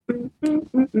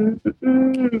Welcome,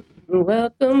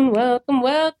 welcome,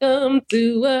 welcome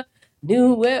to a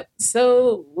new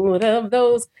episode of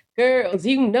those girls.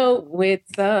 You know it's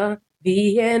Viv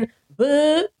and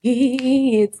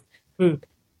Boogie.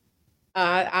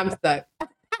 I'm stuck,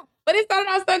 but it started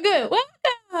out so good.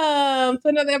 Welcome to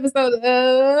another episode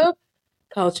of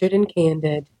Cultured and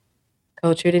Candid.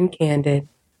 Cultured and Candid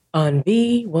on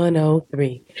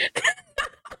V103.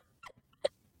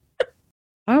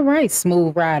 All right,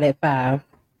 smooth ride at 5.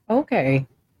 Okay.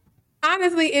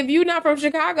 Honestly, if you're not from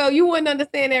Chicago, you wouldn't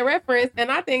understand that reference.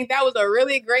 And I think that was a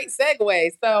really great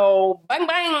segue. So, bang,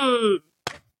 bang.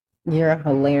 You're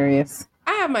hilarious.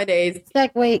 I have my days.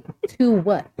 Segue to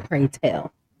what, pray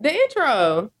tell? The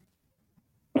intro.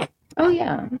 Oh,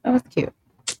 yeah. That was cute.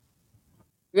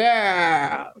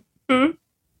 Yeah.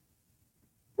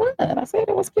 What? I said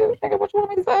it was cute. Nigga, what you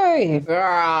want me to say?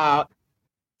 Girl.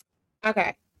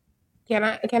 Okay. Can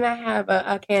I have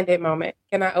a candid moment?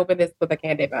 Can I open this with a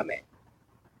candid moment?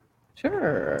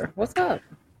 Sure. What's up?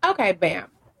 Okay, bam.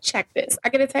 Check this. I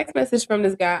get a text message from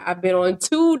this guy I've been on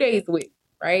 2 days with,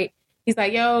 right? He's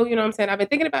like, yo, you know what I'm saying? I've been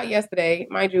thinking about yesterday.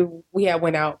 Mind you, we had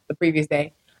went out the previous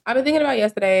day. I've been thinking about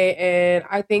yesterday, and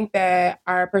I think that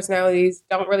our personalities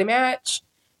don't really match.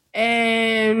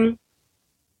 And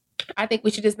I think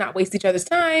we should just not waste each other's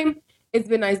time. It's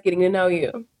been nice getting to know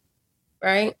you,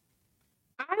 right?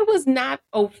 I was not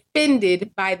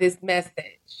offended by this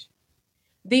message.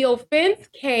 The offense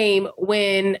came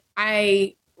when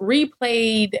I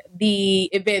replayed the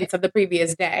events of the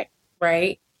previous day,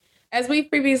 right? As we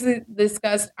previously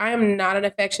discussed, I am not an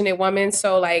affectionate woman.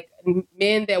 So like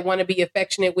men that want to be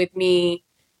affectionate with me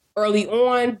early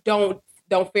on don't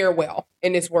fare well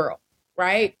in this world,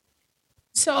 right?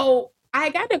 So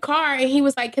I got in the car and he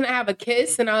was like, "Can I have a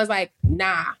kiss?" And I was like,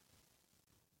 "Nah."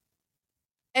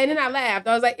 And then I laughed.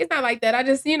 I was like, "It's not like that. I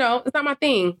just, it's not my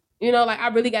thing. Like I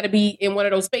really got to be in one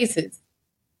of those spaces."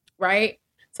 Right.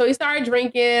 So he started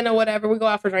drinking or whatever. We go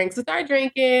out for drinks. We start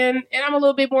drinking and I'm a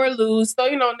little bit more loose. So,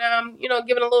 now I'm,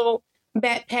 giving a little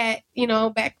backpack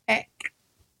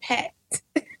pat.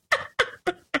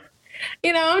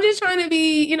 I'm just trying to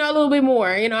be, a little bit more.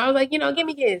 I was like, give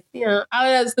me kiss, all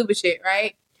that stupid shit.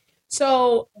 Right.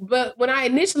 So, but when I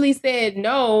initially said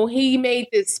no, he made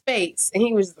this face and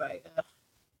he was like, ugh.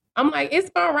 I'm like, it's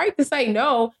my right to say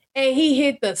no. And he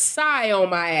hit the sigh on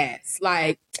my ass.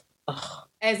 Like, ugh,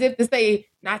 as if to say,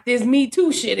 not this Me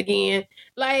Too shit again.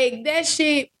 Like, that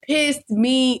shit pissed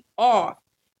me off.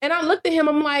 And I looked at him,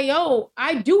 I'm like, yo,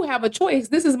 I do have a choice.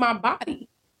 This is my body.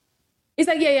 He's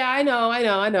like, yeah, I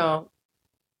know.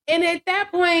 And at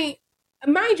that point,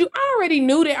 mind you, I already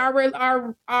knew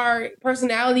that our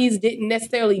personalities didn't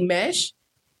necessarily mesh.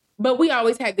 But we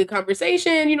always had good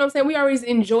conversation. You know what I'm saying? We always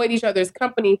enjoyed each other's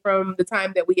company from the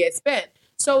time that we had spent.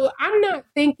 So I'm not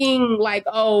thinking like,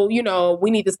 oh, we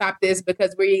need to stop this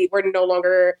because we're no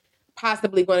longer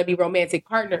possibly going to be romantic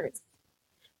partners.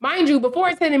 Mind you,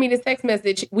 before sending me this text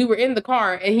message, we were in the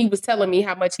car and he was telling me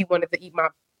how much he wanted to eat my.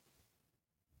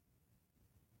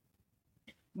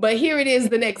 But here it is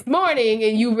the next morning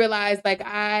and you realize like,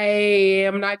 I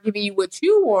am not giving you what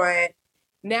you want.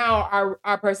 Now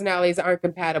our personalities aren't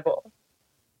compatible.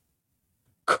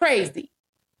 Crazy.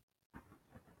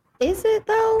 Is it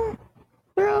though,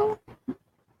 bro?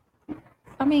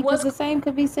 I mean, because the same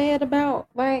could be said about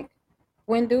like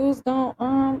when dudes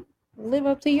don't live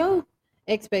up to your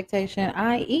expectation,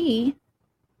 i.e.,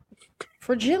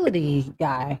 fragility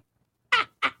guy.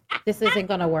 This isn't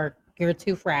gonna work. You're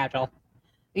too fragile.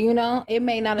 It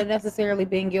may not have necessarily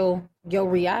been your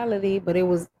reality, but it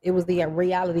was the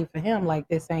reality for him. Like,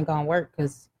 this ain't gonna work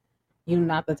because you're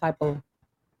not the type of,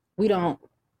 we don't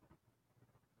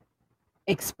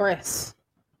express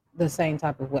the same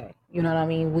type of way. You know what I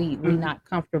mean? We not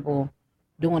comfortable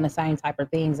doing the same type of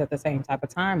things at the same type of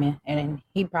time, and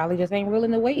he probably just ain't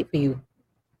willing to wait for you,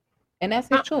 and that's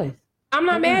his choice. I'm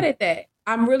not mad at that.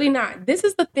 I'm really not. This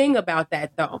is the thing about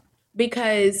that though.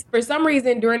 Because for some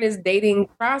reason during this dating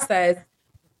process,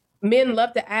 men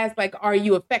love to ask, like, are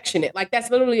you affectionate? Like, that's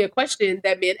literally a question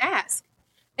that men ask.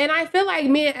 And I feel like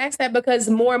men ask that because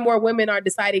more and more women are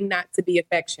deciding not to be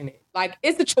affectionate. Like,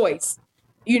 it's a choice,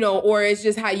 or it's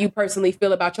just how you personally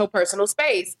feel about your personal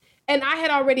space. And I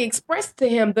had already expressed to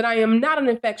him that I am not an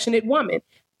affectionate woman.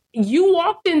 You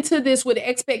walked into this with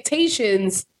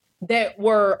expectations that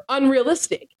were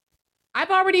unrealistic. I've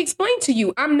already explained to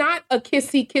you, I'm not a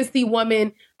kissy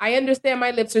woman. I understand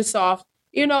my lips are soft.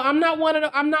 I'm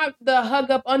not I'm not the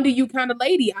hug up under you kind of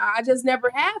lady. I just never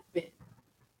have been.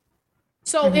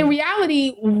 So in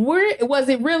reality, was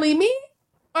it really me?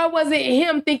 Or was it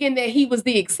him thinking that he was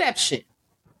the exception?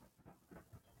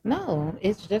 No,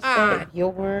 it's just Ah, that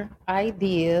your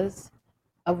ideas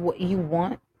of what you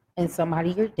want and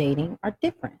somebody you're dating are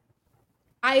different.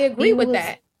 I He agree with was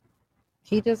that.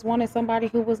 he just wanted somebody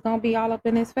who was gonna be all up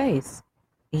in his face.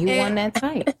 You And want that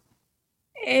type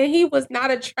and he was not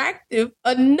attractive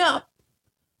enough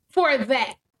for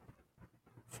that.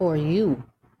 for you.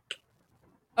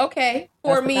 Okay,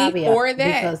 for That's the me, caveat for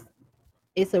that. because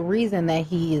it's a reason that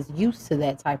he is used to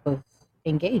that type of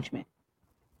engagement.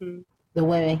 Hmm. The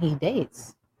women he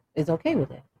dates is okay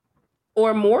with it.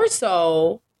 Or more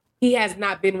so, he has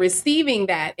not been receiving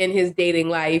that in his dating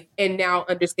life and now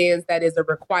understands that is a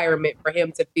requirement for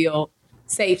him to feel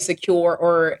safe, secure,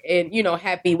 or and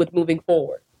happy with moving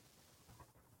forward.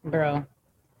 Bro,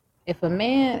 if a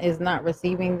man is not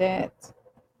receiving that,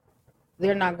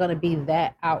 they're not going to be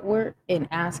that outward in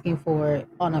asking for it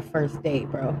on a first date,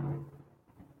 bro.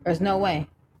 There's no way.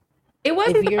 It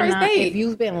wasn't the first If date.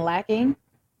 you've been lacking,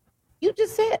 you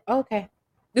just said, okay.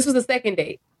 This was the second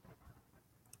date.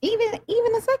 Even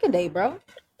the second date, bro.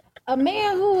 A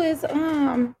man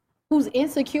who's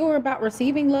insecure about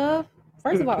receiving love,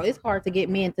 first of all, it's hard to get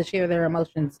men to share their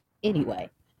emotions anyway,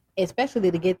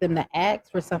 especially to get them to ask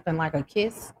for something like a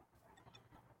kiss,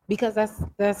 because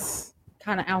that's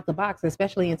kind of out the box,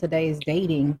 especially in today's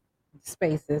dating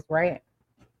spaces, right?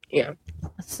 Yeah.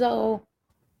 So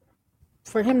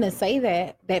for him to say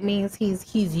that, that means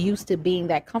he's used to being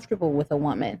that comfortable with a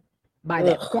woman by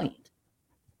that Ugh, point.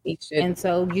 he should. And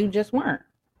so you just weren't.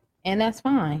 And that's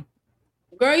fine.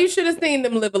 Girl, you should have seen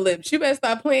them liver lips. You better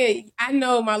stop playing. I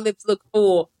know my lips look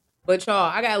full, but y'all,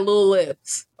 I got little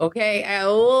lips. Okay, I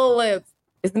got little lips.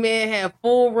 This man had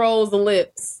full rows of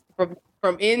lips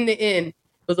from end to end. It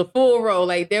was a full row.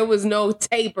 Like there was no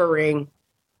tapering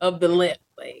of the lip.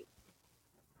 Like,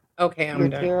 okay, I'm You're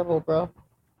done. terrible, bro.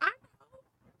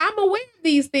 I'm aware of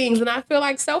these things, and I feel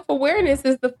like self-awareness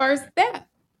is the first step.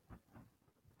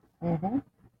 Mm-hmm.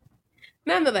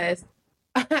 Nonetheless,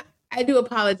 I do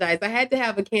apologize. I had to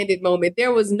have a candid moment.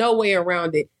 There was no way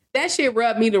around it. That shit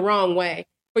rubbed me the wrong way.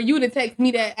 For you to text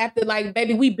me that after, like,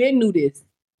 baby, we been knew this.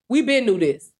 We been knew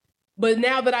this. But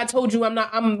now that I told you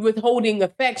I'm withholding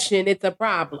affection, it's a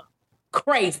problem.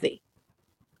 Crazy.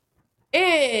 Are you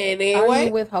Anyway,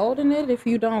 withholding it if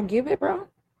you don't give it, bro?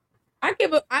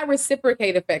 I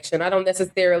reciprocate affection. I don't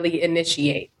necessarily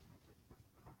initiate.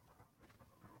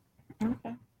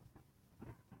 Okay.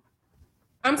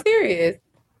 I'm serious.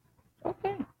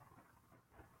 Okay.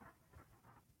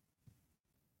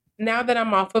 Now that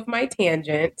I'm off of my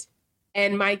tangent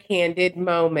and my candid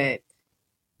moment,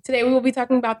 today we will be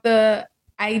talking about the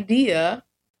idea.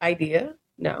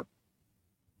 No.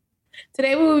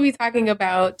 Today we will be talking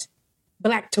about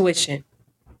Blacktuition.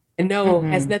 And no,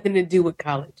 has nothing to do with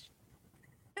college.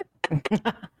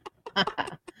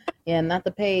 Yeah, not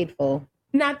the paid for,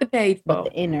 Not the paid but for.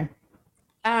 the inner.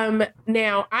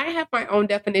 Now I have my own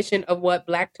definition of what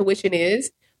Blacktuition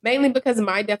is, mainly because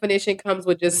my definition comes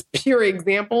with just pure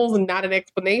examples and not an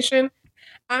explanation.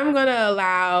 I'm gonna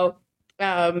allow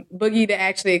Boogie to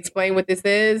actually explain what this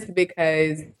is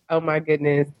because, oh my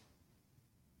goodness,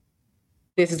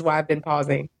 this is why I've been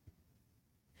pausing.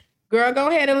 Girl, go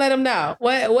ahead and let them know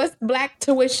what's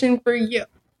Blacktuition for you.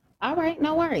 All right,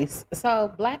 no worries.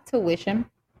 So, Blacktuition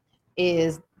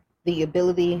is the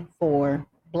ability for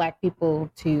Black people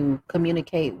to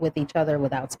communicate with each other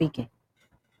without speaking.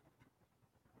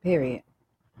 Period.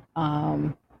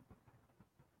 Um,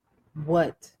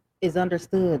 what is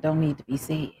understood don't need to be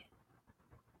said.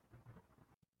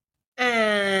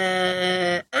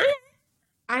 I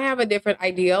have a different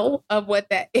ideal of what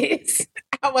that is.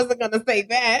 I wasn't gonna say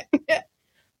that.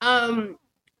 um,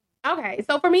 okay,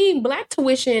 so for me,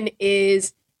 Blacktuition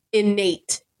is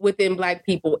innate within Black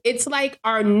people. It's like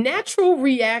our natural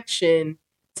reaction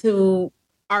to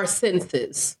our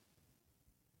senses.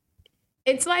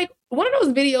 It's like one of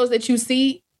those videos that you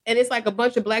see, and it's like a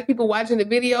bunch of Black people watching the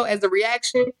video as a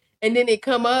reaction, and then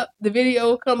the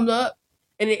video comes up,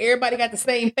 and then everybody got the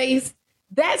same face.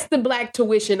 That's the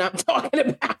Blacktuition I'm talking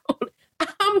about.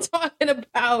 I'm talking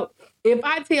about if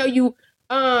I tell you,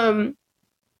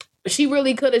 she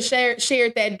really could have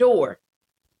shared that door.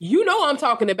 You know I'm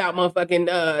talking about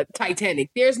motherfucking Titanic.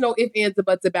 There's no ifs, ands, or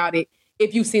buts about it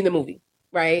if you've seen the movie,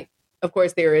 right? Of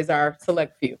course, there is our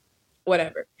select few,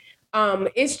 whatever.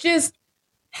 It's just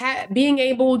being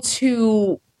able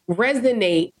to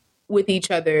resonate with each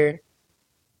other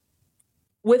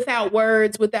without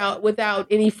words, without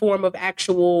any form of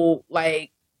actual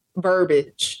like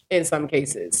verbiage in some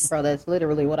cases. Bro, that's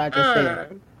literally what I just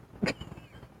said.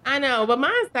 I know, but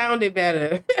mine sounded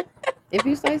better. If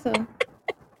you say so.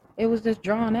 It was just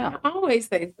drawn out. I always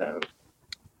say so.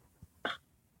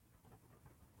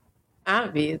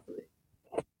 Obviously.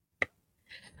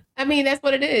 I mean, that's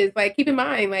what it is. Like, keep in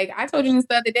mind, like, I told you this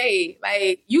the other day,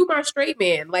 like, you my straight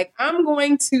man. Like, I'm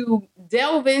going to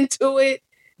delve into it,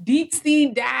 deep sea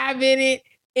dive in it,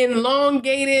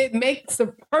 elongate it, make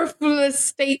superfluous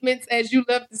statements, as you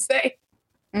love to say.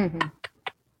 Mm-hmm.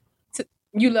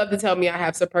 You love to tell me I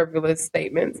have superfluous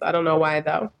statements. I don't know why,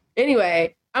 though.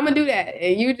 Anyway, I'm going to do that.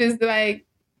 And you just, like,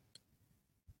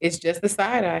 it's just a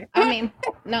side eye. I mean,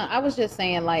 no, I was just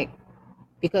saying, like,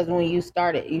 because when you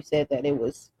started, you said that it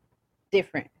was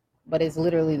different, but it's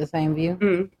literally the same view.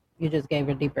 Mm. You just gave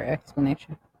a deeper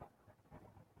explanation.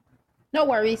 No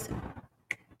worries.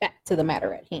 Back to the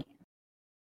matter at hand.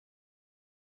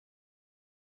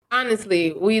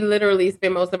 Honestly, we literally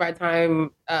spend most of our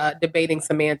time debating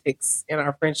semantics in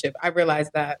our friendship. I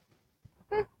realized that.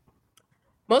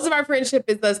 Most of our friendship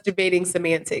is us debating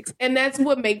semantics. And that's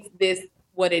what makes this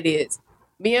what it is.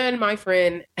 Me and my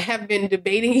friend have been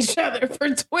debating each other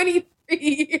for 23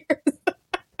 years.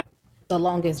 The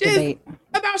longest Just debate.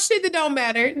 about shit that don't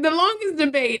matter. The longest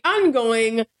debate,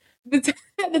 ongoing.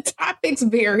 The topics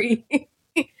vary.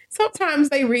 Sometimes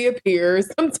they reappear.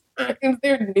 Sometimes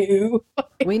they're new.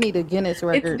 We need a Guinness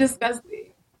record. It's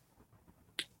disgusting.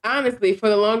 Honestly, for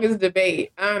the longest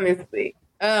debate, honestly.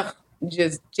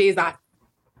 Just Jesus.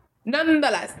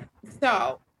 Nonetheless,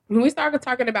 so when we started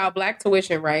talking about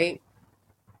Blacktuition, right?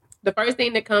 The first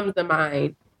thing that comes to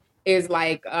mind is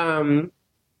like that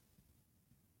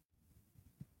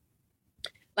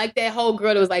whole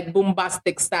girl that was like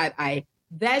bombastic side eye.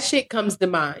 That shit comes to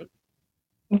mind.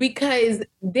 Because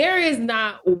there is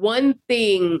not one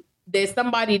thing that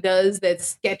somebody does that's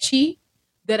sketchy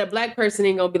that a Black person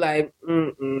ain't gonna be like,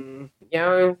 you know what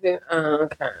I'm saying?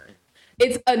 Okay.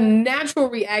 It's a natural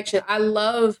reaction. I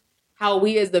love how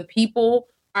we as the people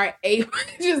are able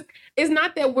just, it's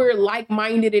not that we're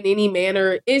like-minded in any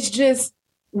manner. It's just,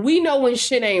 we know when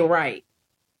shit ain't right.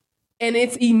 And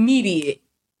it's immediate.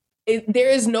 There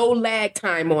is no lag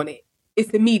time on it. It's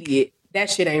immediate. That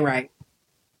shit ain't right.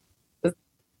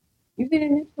 You see that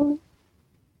bitch over there?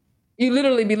 You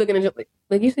literally be looking at your,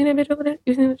 like, you see that bitch over there?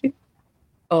 You see that bitch?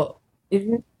 Oh,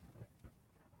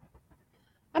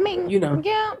 I mean, you know.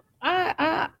 Yeah,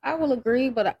 I will agree,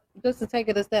 but just to take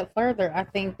it a step further, I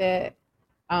think that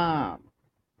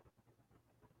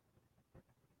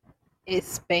it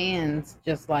spans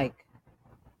just like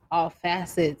all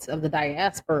facets of the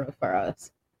diaspora for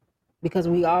us, because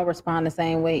we all respond the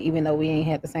same way, even though we ain't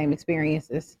had the same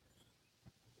experiences,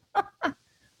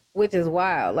 which is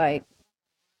wild. Like,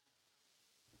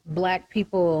 Black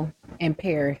people in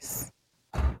Paris,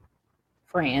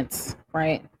 France,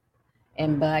 right?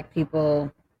 And Black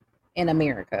people in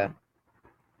America,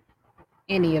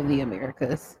 any of the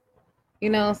Americas. You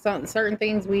know, certain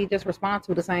things we just respond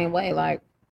to the same way. Like,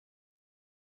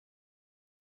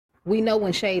 we know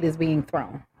when shade is being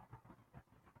thrown.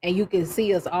 And you can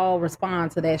see us all respond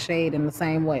to that shade in the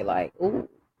same way. Like, ooh,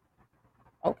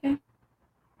 okay.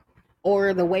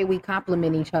 Or the way we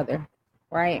compliment each other,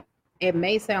 right? It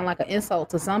may sound like an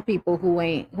insult to some people who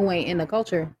ain't in the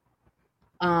culture.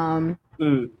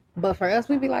 But for us,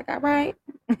 we'd be like, all right,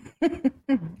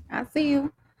 I see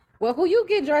you. Well, who you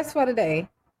get dressed for today?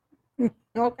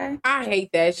 Okay. I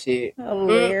hate that shit.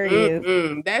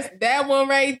 Hilarious. That's that one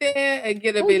right there. And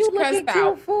get a Who bitch you cussed looking out.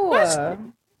 cute for?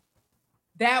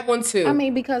 That one too. I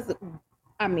mean, because,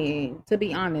 to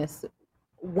be honest,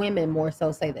 women more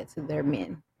so say that to their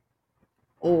men,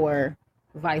 or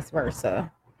vice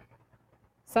versa.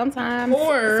 Sometimes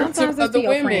or it's to to other your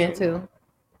women friend too.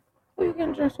 Who you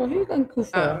getting dressed for? Who you getting cool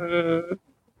for?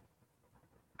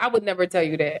 I would never tell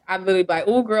you that. I'd literally be like,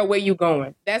 "Oh, girl, where you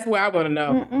going?" That's where I want to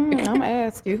know. I'm gonna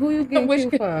ask you, who you getting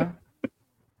cute for?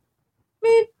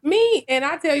 Me, and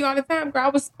I tell you all the time, girl. I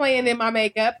was playing in my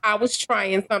makeup. I was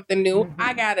trying something new.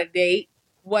 I got a date,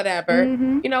 whatever.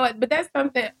 You know what? But that's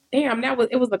something. Damn,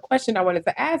 it was a question I wanted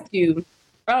to ask you.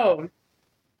 Oh,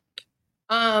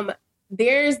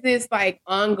 there's this like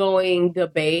ongoing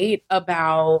debate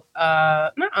about I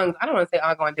don't want to say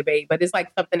ongoing debate, but it's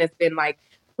like something that's been like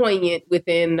poignant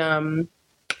within the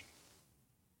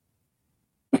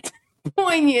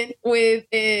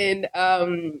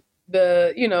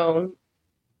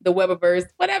the Webiverse,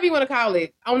 whatever you want to call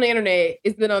it, on the internet.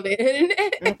 It's been on the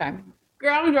internet. Okay.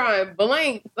 Girl, I'm drawing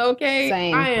blanks, okay?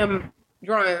 Same. I am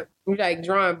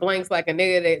drawing blanks like a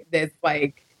nigga that's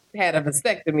like had a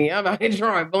vasectomy. I'm out here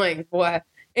drawing blanks, boy.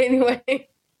 Anyway,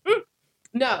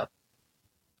 no.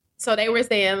 So they were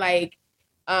saying like,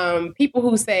 people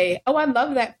who say, "Oh, I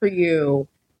love that for you,"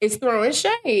 is throwing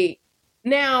shade.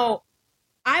 Now,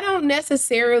 I don't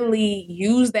necessarily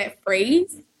use that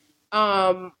phrase,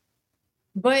 but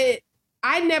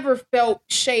I never felt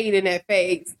shade in that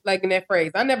phase, like in that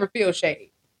phrase. I never feel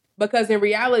shade because in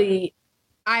reality,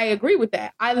 I agree with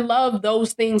that. I love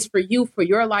those things for you, for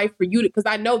your life, for you, because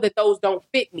I know that those don't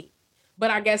fit me.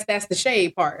 But I guess that's the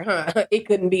shade part, huh? It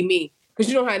couldn't be me.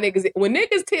 Because you know how niggas, when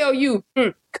niggas tell you,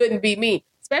 couldn't be me,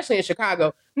 especially in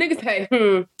Chicago, niggas say,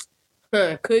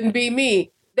 couldn't be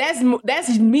me.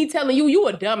 That's me telling you, you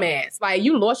a dumbass. Like,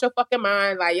 you lost your fucking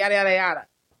mind, like, yada, yada, yada.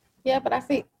 Yeah, but I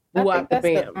think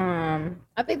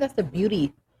that's the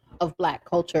beauty of Black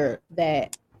culture,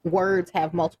 that words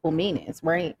have multiple meanings,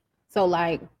 right? So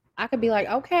like I could be like,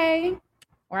 okay,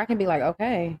 or I can be like,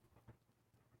 okay.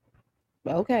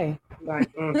 Like,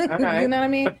 You know what I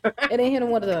mean? And then hit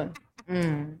him with a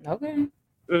okay.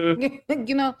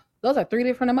 You know, those are three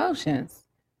different emotions.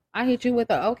 I hit you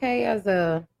with a okay as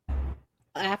a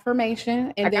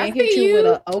affirmation, and then hit you with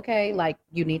a okay, like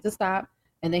you need to stop,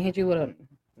 and then hit you with a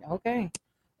okay,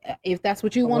 if that's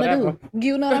what you want to do.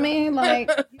 You know what I mean? Like,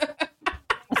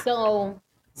 so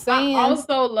saying. I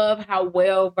also love how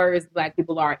well versed Black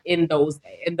people are in those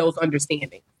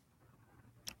understandings.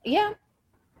 Yeah,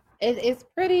 it's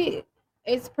pretty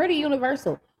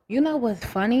universal. You know what's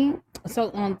funny? So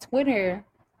on Twitter,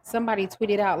 somebody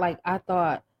tweeted out like, I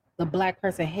thought the Black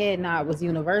person head nod was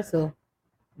universal,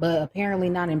 but apparently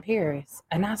not in Paris.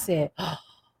 And I said, oh,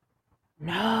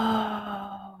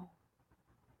 no.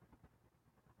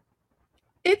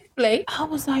 It's late. I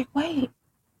was like, wait,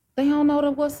 they don't know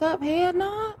the what's up head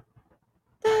nod?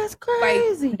 That's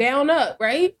crazy. Like, down up,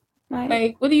 right?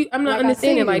 Like what do you? I'm not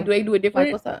understanding. Like, do they do it different?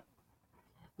 Like, what's up?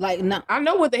 Like, no. I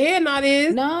know what the head nod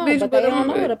is. No, bitch, but they don't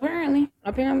know it. Apparently,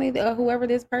 whoever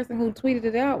this person who tweeted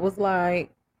it out was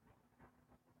like,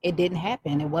 it didn't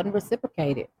happen. It wasn't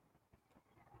reciprocated.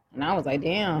 And I was like,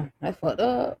 damn, that's fucked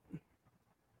up.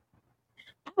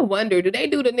 I wonder, do they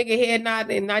do the nigga head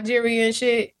nod in Nigeria and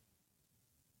shit?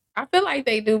 I feel like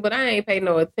they do, but I ain't pay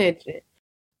no attention.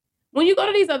 When you go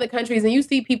to these other countries and you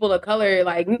see people of color,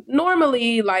 like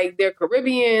normally, like they're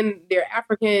Caribbean, they're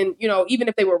African, you know, even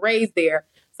if they were raised there.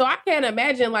 So I can't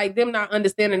imagine like them not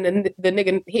understanding the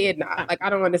nigga head nod. Like, I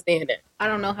don't understand it. I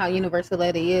don't know how universal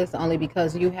that is, only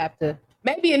because you have to.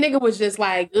 Maybe a nigga was just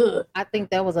like, ugh. I think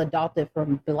that was adopted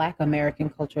from Black American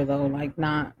culture, though, like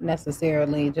not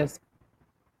necessarily just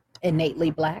innately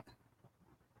Black.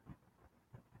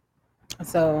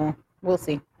 So we'll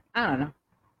see. I don't know.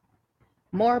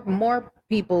 More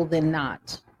people than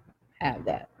not have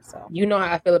that. So you know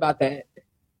how I feel about that.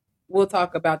 We'll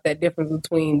talk about that difference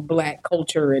between Black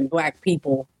culture and Black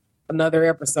people another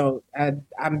episode.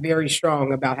 I'm very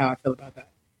strong about how I feel about that.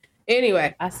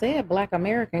 Anyway, I said Black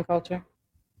American culture.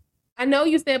 I know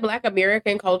you said Black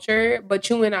American culture, but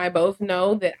you and I both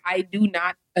know that I do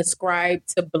not ascribe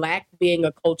to Black being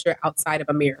a culture outside of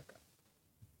America.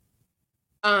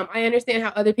 I understand how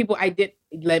other people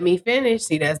let me finish.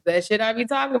 See, that's that shit I be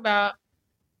talking about.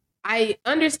 I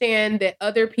understand that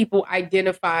other people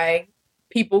identify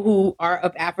people who are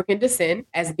of African descent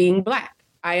as being Black.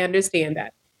 I understand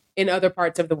that in other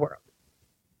parts of the world.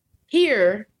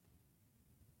 Here,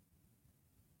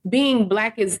 being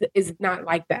Black is not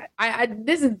like that.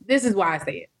 This is why I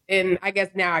say it. And I guess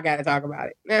now I got to talk about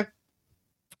it.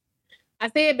 I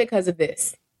say it because of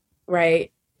this,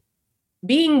 right?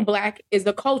 Being Black is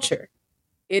a culture.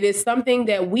 It is something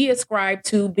that we ascribe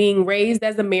to, being raised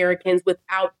as Americans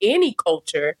without any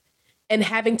culture and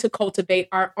having to cultivate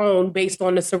our own based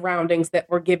on the surroundings that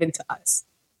were given to us,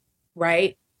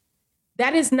 right?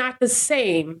 That is not the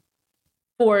same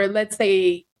for, let's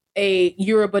say, a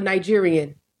Yoruba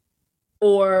Nigerian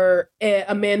or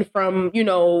a man from,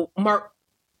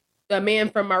 a man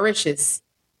from Mauritius.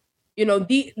 You know,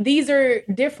 these are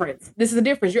different. This is a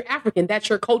difference. You're African. That's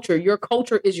your culture. Your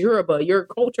culture is Yoruba. Your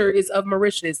culture is of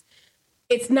Mauritius.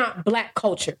 It's not Black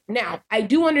culture. Now, I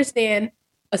do understand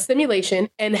assimilation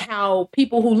and how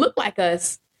people who look like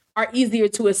us are easier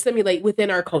to assimilate within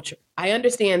our culture. I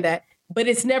understand that, but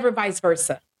it's never vice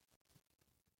versa.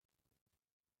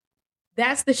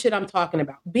 That's the shit I'm talking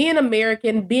about. Being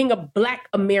American, being a Black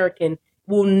American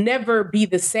will never be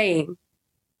the same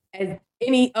as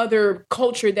any other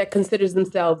culture that considers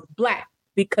themselves Black,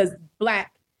 because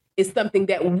Black is something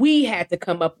that we had to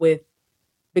come up with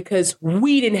because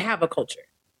we didn't have a culture.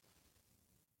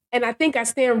 And I think I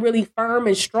stand really firm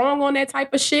and strong on that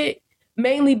type of shit,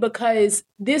 mainly because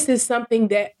this is something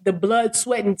that the blood,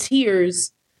 sweat, and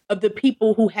tears of the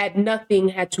people who had nothing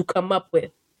had to come up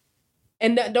with.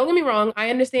 And don't get me wrong,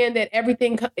 I understand that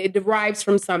everything it derives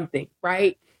from something,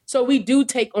 right? So we do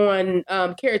take on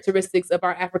characteristics of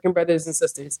our African brothers and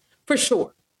sisters, for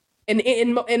sure. And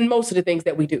in most of the things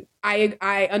that we do.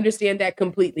 I understand that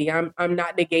completely. I'm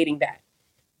not negating that.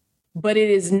 But it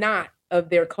is not of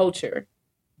their culture.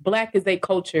 Black is a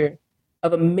culture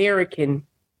of American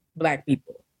Black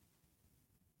people.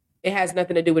 It has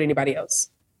nothing to do with anybody else.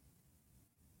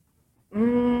 I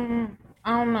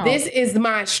don't know. This is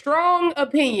my strong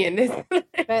opinion.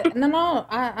 But no,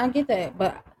 I get that,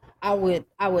 but I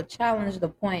would challenge the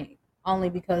point only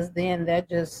because then that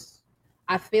just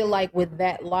I feel like with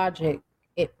that logic,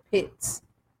 it pits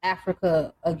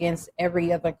Africa against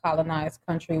every other colonized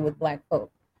country with Black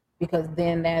folk, because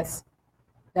then that's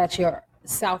your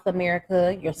South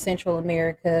America, your Central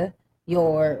America,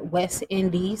 your West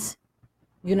Indies.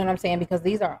 You know what I'm saying? Because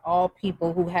these are all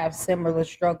people who have similar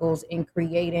struggles in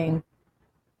creating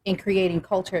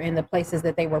culture in the places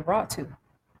that they were brought to.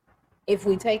 If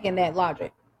we take in that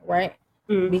logic, right?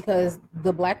 Because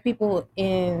the Black people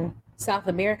in South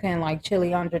America and like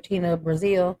Chile, Argentina,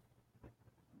 Brazil,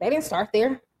 they didn't start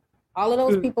there. All of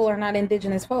those people are not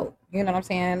indigenous folk. You know what I'm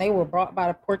saying? They were brought by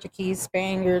the Portuguese,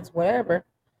 Spaniards, whatever,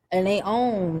 and they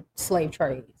own slave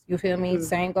trades. You feel me?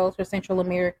 Same goes for Central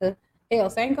America. Hell,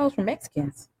 same goes for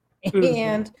Mexicans.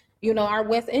 And you know, our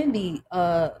West Indies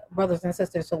brothers and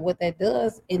sisters. So what that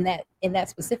does in that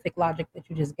specific logic that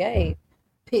you just gave,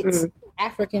 pits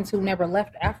Africans who never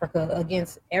left Africa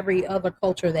against every other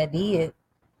culture that did,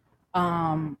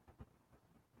 and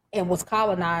was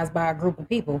colonized by a group of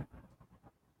people.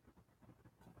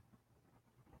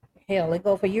 Hell, it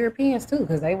go for Europeans too,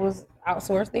 because they was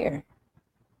outsourced there.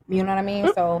 You know what I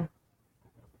mean? So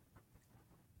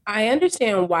I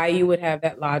understand why you would have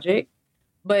that logic,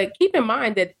 but keep in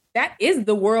mind that that is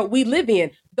the world we live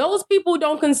in. Those people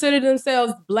don't consider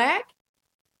themselves Black.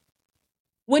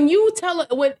 When you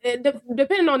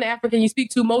depending on the African you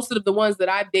speak to, most of the ones that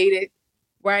I've dated,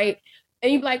 right?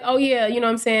 And you're like, oh yeah, you know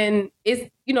what I'm saying?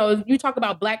 It's, you know, you talk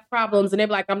about Black problems and they're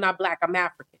like, I'm not Black, I'm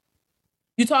African.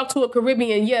 You talk to a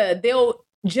Caribbean, yeah, they'll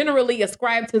generally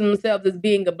ascribe to themselves as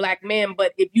being a Black man,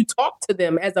 but if you talk to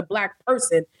them as a Black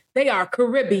person, they are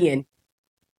Caribbean.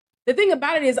 The thing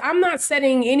about it is I'm not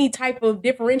setting any type of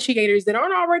differentiators that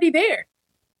aren't already there.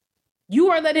 You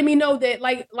are letting me know that,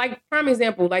 like prime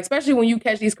example, like especially when you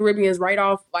catch these Caribbeans right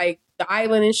off like the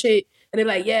island and shit, and they're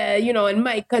like, yeah, you know, in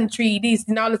my country, these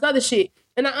and all this other shit.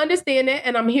 And I understand that,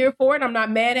 and I'm here for it. I'm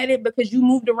not mad at it because you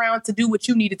moved around to do what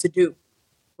you needed to do,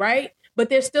 right? But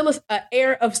there's still an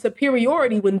air of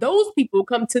superiority when those people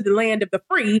come to the land of the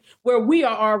free, where we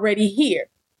are already here.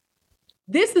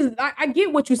 This is, I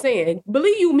get what you're saying.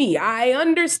 Believe you me, I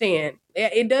understand.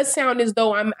 It does sound as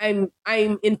though I'm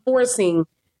enforcing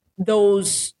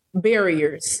those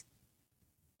barriers.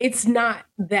 It's not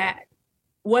that.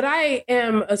 What I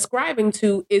am ascribing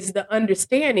to is the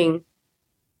understanding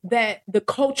that the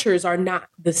cultures are not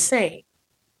the same.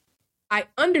 I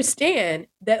understand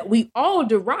that we all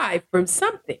derive from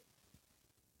something.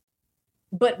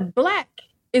 But Black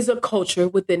is a culture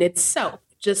within itself,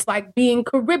 just like being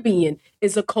Caribbean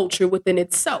is a culture within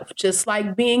itself, just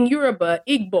like being Yoruba,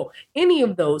 Igbo, any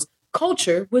of those,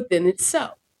 culture within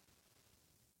itself.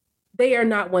 They are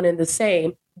not one and the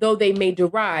same, though they may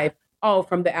derive all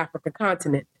from the African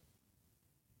continent.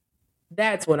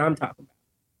 That's what I'm talking about.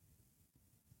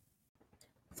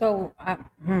 So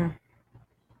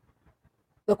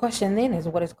the question then is,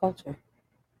 what is culture?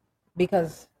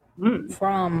 Because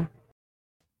from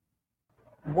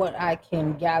what I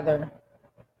can gather,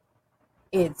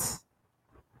 it's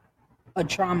a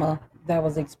trauma that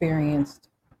was experienced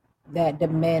that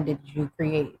demanded you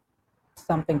create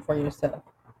something for yourself.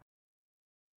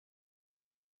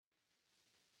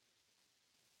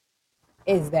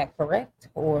 Is that correct?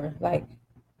 Or like,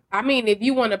 I mean, if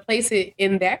you want to place it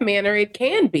in that manner, it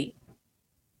can be.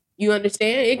 You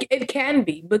understand? It can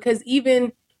be, because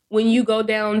even when you go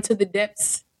down to the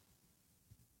depths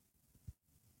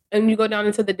and you go down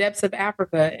into the depths of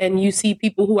Africa and you see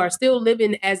people who are still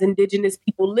living as indigenous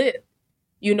people live,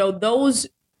 you know, those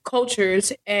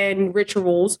cultures and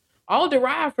rituals all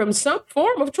derive from some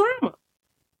form of trauma.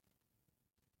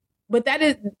 But that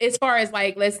is, as far as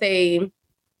like, let's say,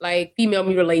 like female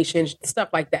mutilation, stuff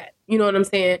like that. You know what I'm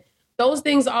saying? Those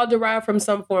things all derive from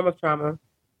some form of trauma.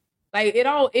 Like it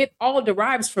all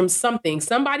derives from something,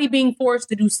 somebody being forced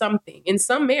to do something in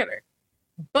some manner.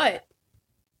 But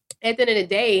at the end of the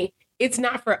day, it's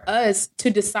not for us to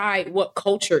decide what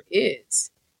culture is.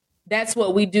 That's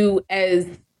what we do as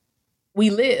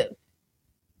we live,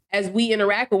 as we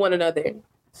interact with one another.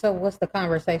 so what's the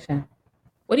conversation?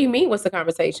 What do you mean? What's the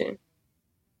conversation?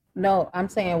 No, I'm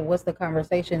saying, what's the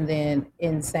conversation then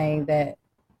in saying that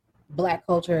Black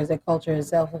culture is a culture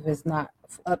itself if it's not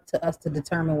up to us to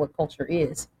determine what culture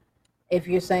is? If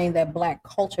you're saying that Black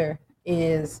culture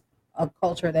is a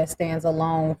culture that stands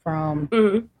alone from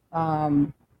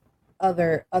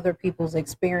other people's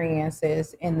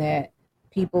experiences, and that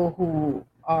people who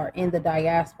are in the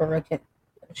diaspora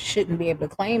shouldn't be able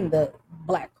to claim the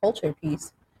Black culture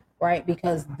piece, right?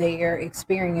 Because their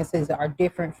experiences are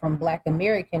different from Black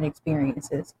American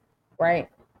experiences, right?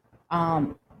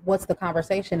 What's the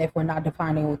conversation if we're not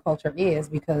defining what culture is?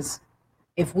 Because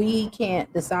if we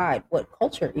can't decide what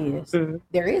culture is,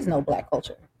 there is no Black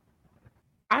culture.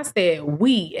 I said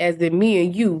we, as in me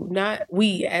and you, not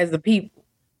we as the people.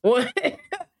 But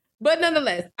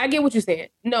nonetheless, I get what you're saying.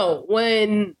 No,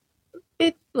 when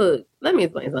look, let me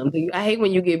explain something to you. I hate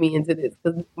when you get me into this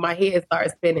because my head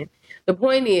starts spinning. The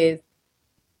point is,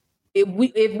 if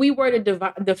we were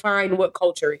to define what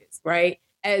culture is, right,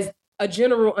 as a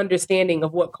general understanding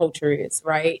of what culture is,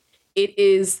 right, it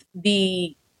is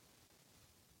the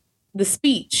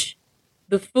speech,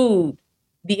 the food,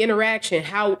 the interaction,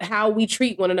 how we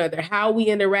treat one another, how we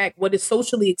interact, what is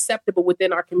socially acceptable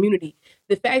within our community.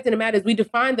 The fact of the matter is we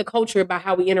define the culture by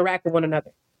how we interact with one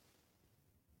another.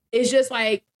 It's just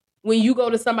like when you go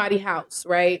to somebody's house,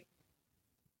 right?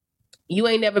 You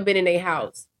ain't never been in their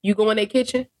house. You go in their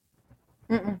kitchen?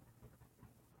 Mm-mm.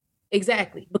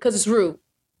 Exactly, because it's rude.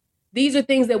 These are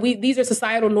things these are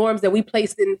societal norms that we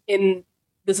placed in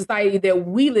the society that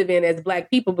we live in as Black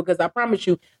people, because I promise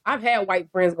you, I've had white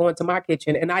friends go into my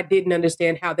kitchen and I didn't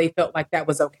understand how they felt like that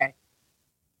was okay.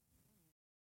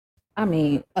 I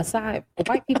mean,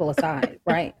 white people aside,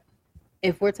 right?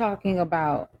 If we're talking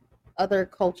about other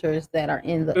cultures that are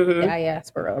in the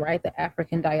diaspora, right? The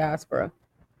African diaspora,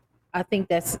 I think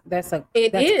that's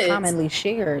commonly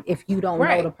shared if you don't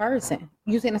know the person.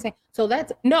 You see what I'm saying? So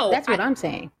that's what I'm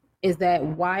saying, is that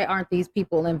why aren't these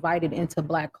people invited into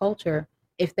Black culture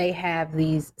if they have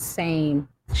these same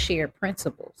shared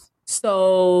principles?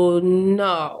 So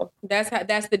no, that's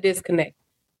the disconnect.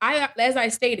 As I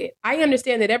stated, I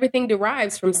understand that everything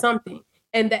derives from something.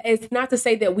 And that it's not to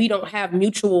say that we don't have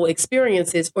mutual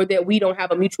experiences or that we don't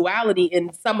have a mutuality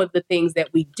in some of the things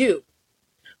that we do.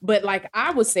 But like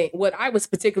I was saying, what I was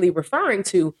particularly referring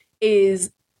to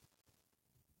is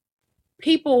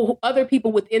other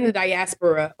people within the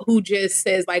diaspora who just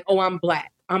says like, oh, I'm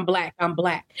Black. I'm Black. I'm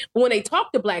Black. But when they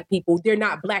talk to Black people, they're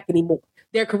not Black anymore.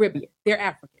 They're Caribbean. They're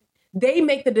African. They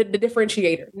make the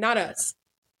differentiator, not us.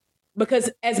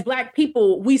 Because as Black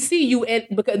people, we see you, and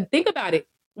because think about it,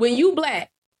 when you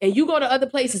Black and you go to other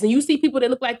places and you see people that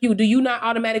look like you, do you not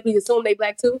automatically assume they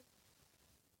Black too?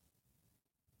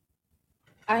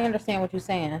 I understand what you're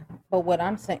saying, but what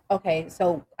I'm saying, okay,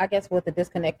 so I guess what the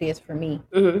disconnect is for me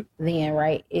then,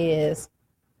 right, is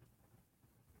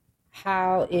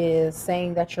how is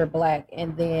saying that you're Black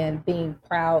and then being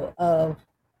proud of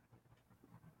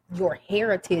your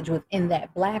heritage within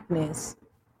that Blackness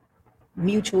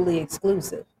mutually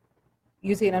exclusive?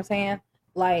 You see what I'm saying?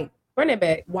 Like, run it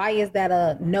back. Why is that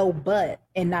a no but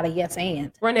and not a yes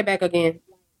and? Run it back again.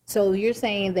 So you're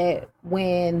saying that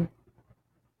when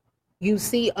you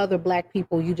see other Black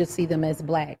people, you just see them as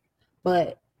Black.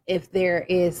 But if there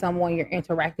is someone you're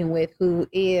interacting with who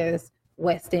is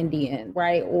West Indian,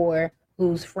 right, or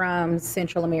who's from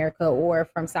Central America or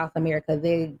from South America,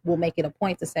 they will make it a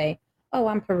point to say, oh,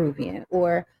 I'm Peruvian,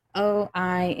 or oh,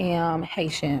 I am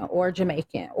Haitian or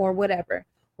Jamaican or whatever,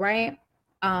 right?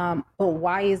 But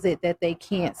why is it that they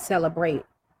can't celebrate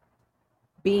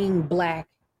being Black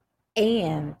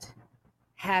and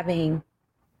having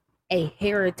a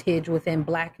heritage within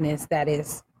Blackness that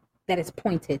is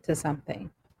pointed to something?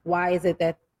 Why is it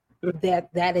that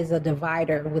is a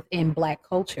divider within Black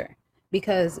culture?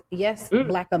 Because yes,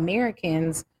 Black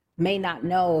Americans may not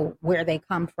know where they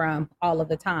come from all of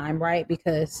the time, right?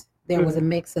 Because there was a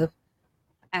mix of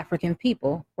African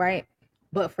people, right?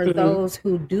 But for those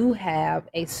who do have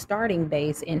a starting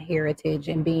base in heritage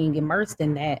and being immersed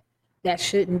in that, that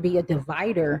shouldn't be a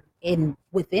divider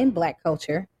within Black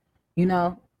culture. You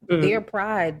know, their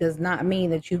pride does not mean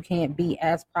that you can't be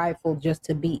as prideful just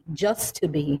to be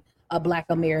a Black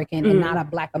American and not a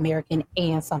Black American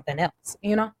and something else,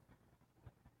 you know?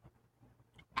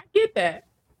 I get that.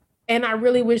 And I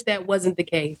really wish that wasn't the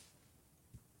case.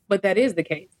 But that is the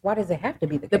case. Why does it have to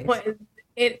be the case? Point,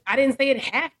 I didn't say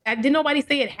it didn't nobody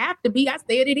say it have to be. I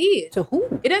said it is. To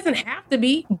who? It doesn't have to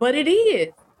be, but it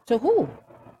is. To who?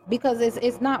 Because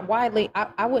it's not widely,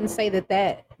 I wouldn't say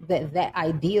that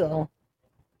ideal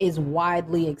is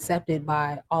widely accepted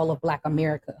by all of Black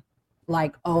America.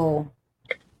 Like, oh.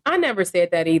 I never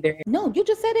said that either. No, you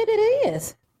just said it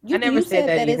is. I never said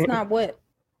that it's not what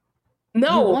you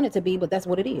want it to be, but that's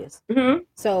what it is.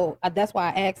 So that's why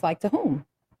I asked, like, to whom?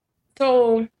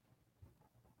 So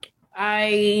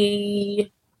okay,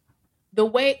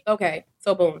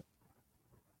 so boom.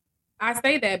 I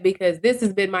say that because this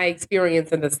has been my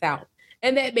experience in the South.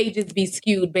 And that may just be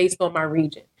skewed based on my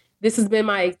region. This has been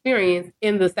my experience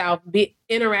in the South,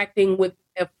 interacting with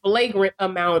a flagrant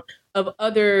amount of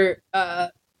other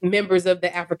members of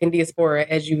the African diaspora,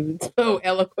 as you so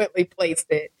eloquently placed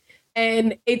it.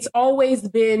 And it's always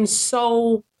been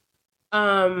so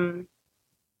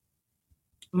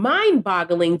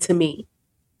mind-boggling to me.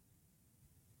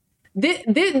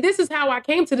 This is how I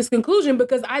came to this conclusion,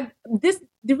 because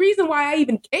the reason why I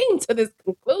even came to this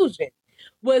conclusion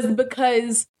was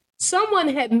because someone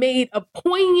had made a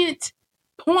poignant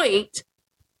point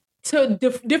to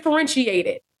differentiate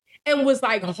it and was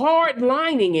like hard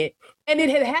lining it. And it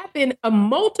had happened a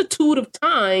multitude of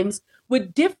times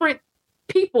with different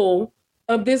people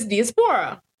of this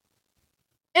diaspora.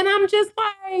 And I'm just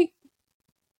like,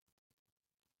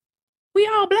 we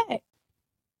all Black.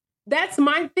 That's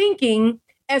my thinking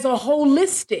as a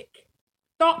holistic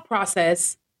thought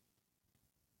process.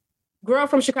 Girl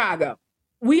from Chicago.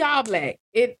 We all Black.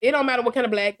 It don't matter what kind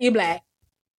of Black, you're Black.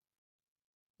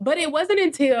 But it wasn't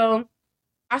until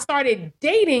I started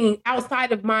dating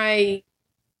outside of my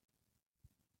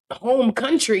home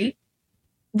country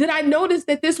that I noticed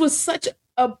that this was such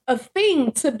a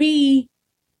thing to be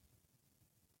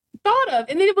thought of.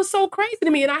 And it was so crazy to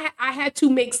me. And I had to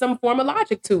make some form of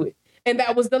logic to it. And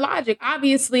that was the logic.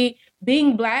 Obviously,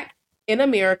 being Black in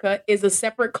America is a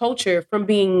separate culture from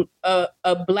being a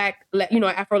Black,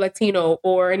 Afro-Latino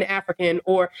or an African,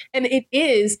 and it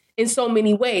is in so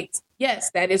many ways.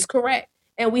 Yes, that is correct.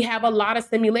 And we have a lot of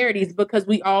similarities because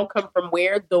we all come from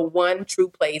where? The one true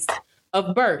place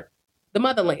of birth, the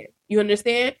motherland. You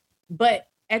understand? But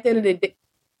at the end of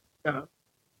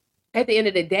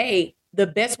the day, the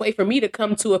best way for me to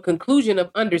come to a conclusion of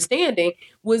understanding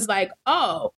was like,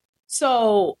 oh,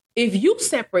 so if you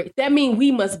separate, that means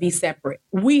we must be separate.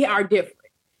 We are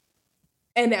different.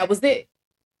 And that was it.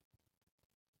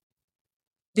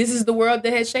 This is the world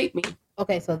that has shaped me.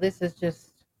 Okay, so this is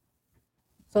just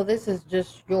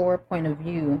your point of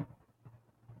view.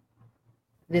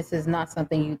 This is not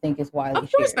something you think is widely shared.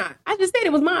 Of course not. I just said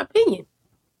it was my opinion.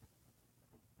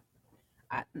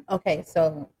 Okay,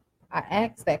 so I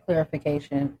asked that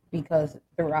clarification because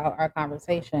throughout our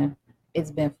conversation, it's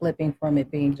been flipping from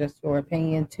it being just your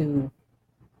opinion to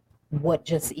what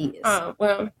just is.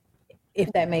 Well, if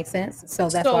that makes sense. So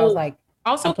that's why I was like,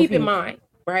 also keep in mind,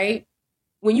 right?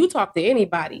 When you talk to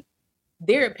anybody,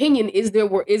 their opinion is the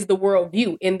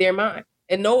worldview in their mind.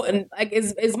 And like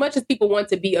as much as people want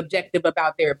to be objective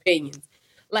about their opinions,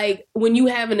 like when you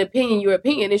have an opinion, your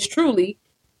opinion is truly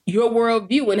your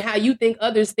worldview and how you think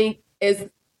others think as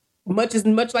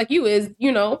much like you as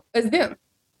them,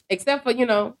 except for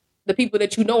the people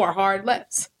that are hard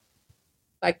lefts,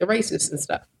 like the racists and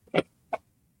stuff.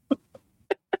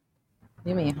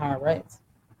 You mean hard rights?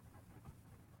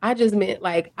 I just meant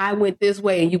like I went this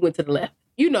way and you went to the left.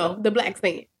 The Black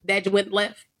saying that you went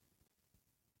left.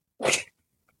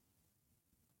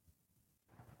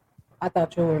 I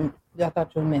thought you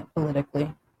meant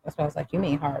politically. That's why I was like, you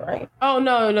mean hard right? Oh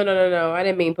no! I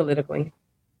didn't mean politically.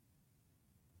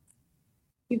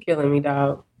 You killing me,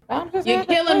 dog. You're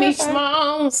killing me,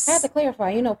 Smalls. I had to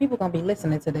clarify. People gonna be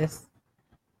listening to this.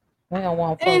 We don't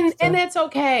want and that's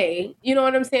okay. You know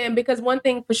what I'm saying? Because one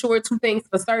thing for sure, two things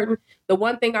for certain. The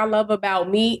one thing I love about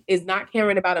me is not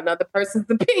caring about another person's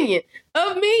opinion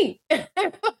of me.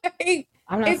 Like,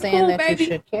 I'm not saying that baby. You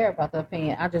should care about the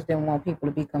opinion. I just didn't want people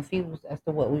to be confused as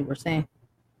to what we were saying.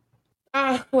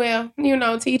 Well,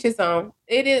 teach his own.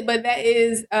 It is, but that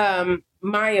is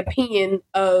my opinion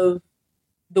of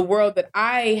the world that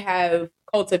I have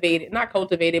not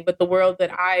cultivated, but the world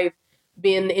that I've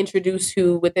been introduced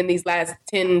to within these last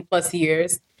 10 plus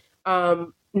years.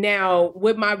 Now,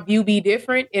 would my view be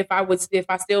different if I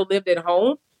still lived at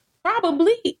home?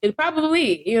 Probably. It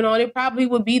probably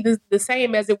would be the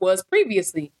same as it was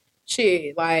previously.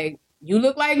 Shit, like you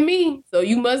look like me, so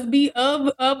you must be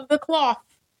of the cloth.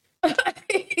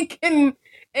 and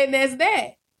that's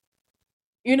that.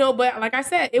 But like I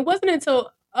said, it wasn't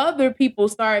until other people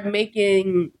started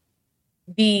making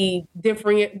the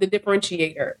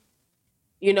differentiator.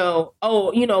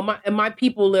 My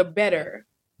people are better.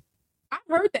 I've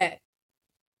heard that.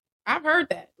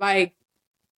 Like,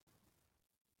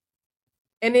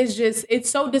 and it's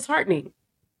so disheartening.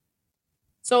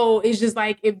 So it's just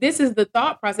like, if this is the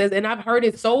thought process, and I've heard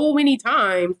it so many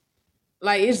times,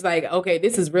 like, it's like, okay,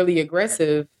 this is really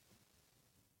aggressive.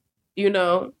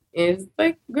 It's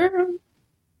like, girl.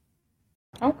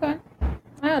 Okay.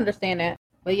 I understand that.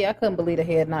 But yeah, I couldn't believe the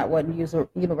head knot wasn't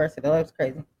universal. That was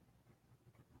crazy.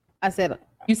 I said...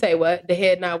 You say what? The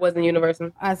head knot wasn't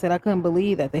universal? I said I couldn't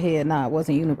believe that the head knot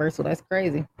wasn't universal. That's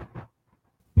crazy.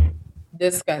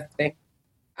 Disgusting.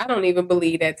 I don't even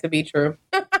believe that to be true.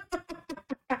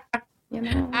 You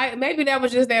know, Maybe that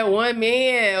was just that one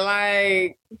man.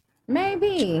 Like,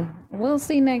 maybe we'll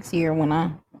see next year when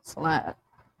I slide.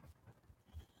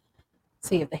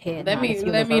 See if the head let nod me is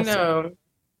let me universal. know.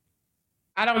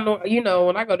 I don't know. You know,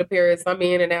 when I go to Paris, I'm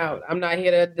in and out. I'm not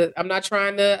here to. I'm not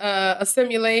trying to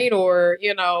assimilate or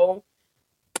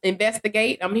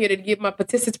investigate. I'm here to give my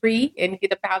participatory and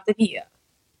get up out of here.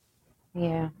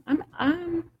 Yeah,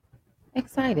 I'm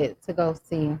excited to go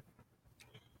see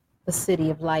the City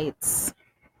of Lights.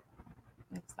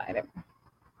 Excited.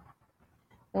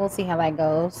 We'll see how that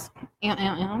goes.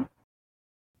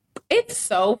 It's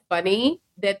so funny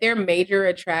that their major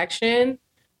attraction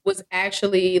was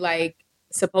actually like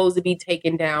supposed to be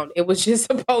taken down. It was just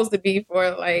supposed to be for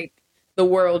like the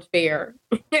World Fair.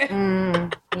 Yeah,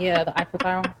 the Eiffel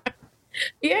Tower.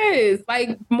 Yes,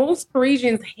 like most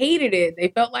Parisians hated it. They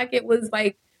felt like it was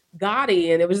like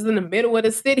gaudy and it was just in the middle of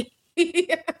the city.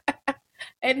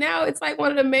 And now it's like one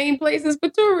of the main places for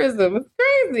tourism. It's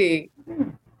crazy.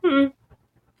 Hmm.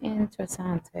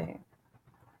 Interessante.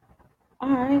 All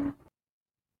right.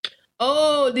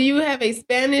 Oh, do you have a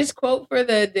Spanish quote for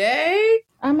the day?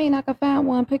 I mean, I could find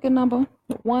one. Pick a number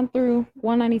 1 through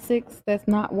 196. That's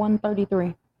not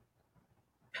 133.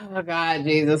 Oh God,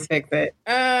 Jesus, fix it.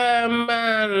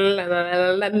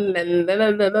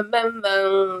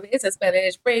 It's a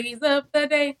Spanish phrase of the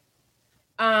day.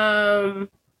 I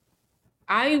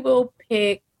will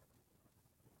pick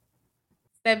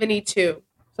 72.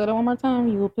 So that one more time.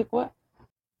 You will pick what?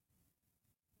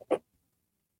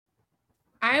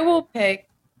 I will pick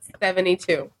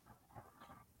 72.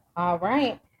 All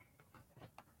right.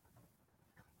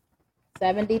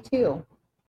 72.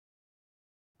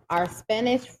 Our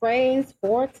Spanish phrase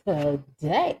for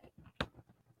today.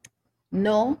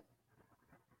 No,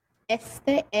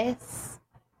 este es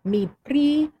mi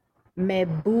primer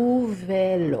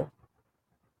vuelo.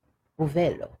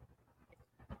 Vuelo.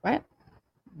 Right?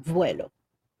 Vuelo.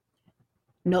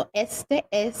 No, este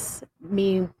es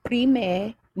mi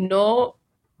primer No,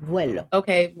 vuelo.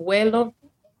 okay, vuelo.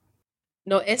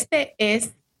 No, este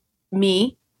es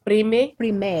mi Primer.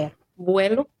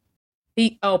 vuelo.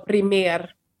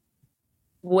 Primer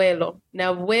vuelo.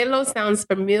 Now, vuelo sounds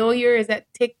familiar. Is that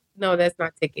No, that's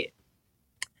not ticket.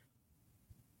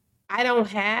 I don't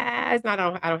have. I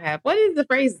don't have. What is the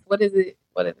phrase? What is it?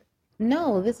 What is it?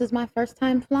 No, this is my first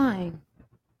time flying.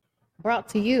 Brought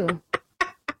to you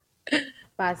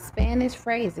by Spanish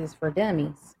Phrases for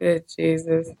Dummies. Good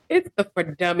Jesus. It's the for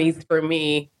dummies for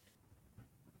me.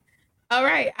 All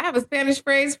right. I have a Spanish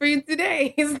phrase for you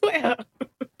today as well.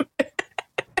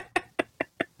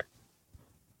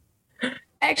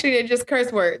 Actually, they're just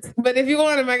curse words. But if you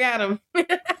want them, I got them.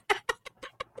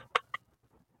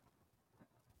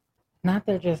 Not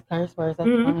they're just curse words. That's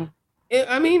funny.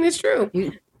 I mean, it's true.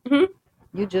 You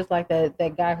just like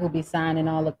that guy who be signing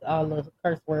all the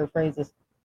curse word phrases.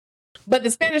 But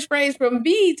the Spanish phrase from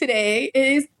B today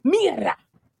is mierda.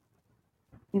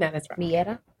 No, that's right.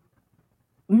 Mierda?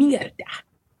 Mierda.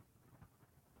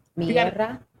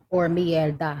 Mierda or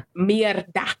mierda?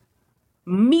 Mierda.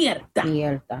 Mierda.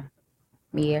 Mierda.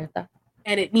 Mierda.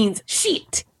 And it means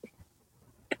shit.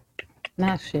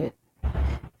 Not shit.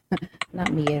 Not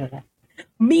mierda.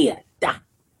 Mierda.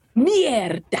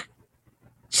 Mierda.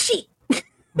 Shit.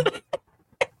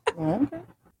 Okay.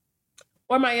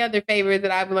 Or my other favorite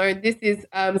that I've learned. This is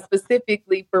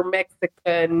specifically for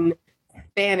Mexican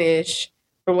Spanish,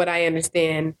 from what I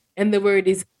understand. And the word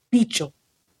is bicho.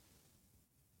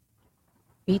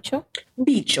 Bicho?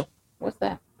 Bicho. What's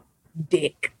that?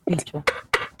 Dick. Bicho.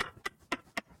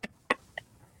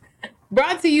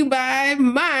 Brought to you by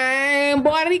my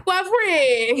Boricua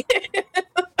friend.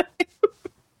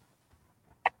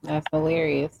 That's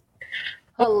hilarious.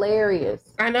 Hilarious.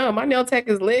 I know. My nail tech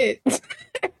is lit.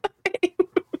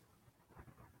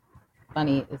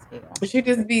 Funny as hell. We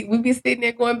be sitting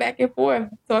there going back and forth,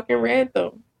 talking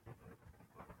random.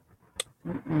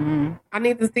 I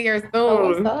need to see her soon.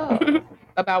 Oh, what's up?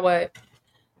 About what?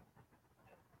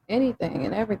 Anything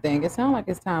and everything. It sounds like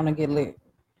it's time to get lit.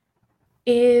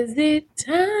 Is it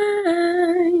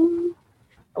time?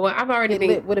 Well, I've already Get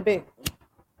lit with a big.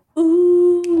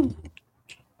 Ooh.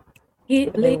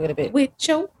 Get lit with a bit. With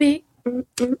your big.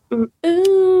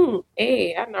 Ooh.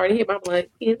 Hey, I done already hit my blunt.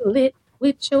 Get lit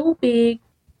with your big.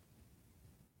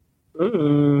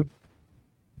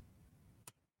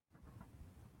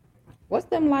 What's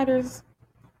them lighters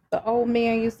the old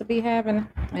man used to be having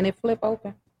and it flip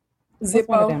open? Zippo. What's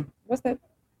one of them? What's that?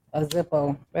 A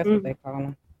Zippo. That's what they call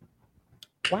them.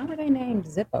 Why were they named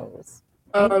Zippos?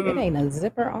 It ain't a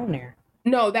zipper on there.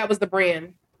 No, that was the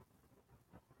brand.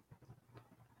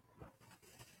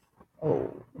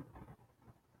 Oh.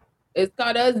 It's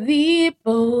called a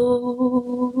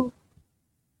Zippo.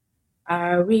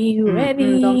 Are we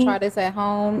ready? Don't try this at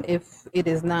home if it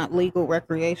is not legal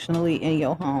recreationally in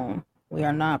your home. We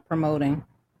are not promoting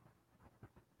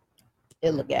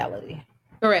illegality.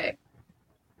 Correct.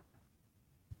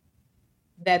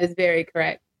 That is very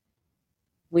correct.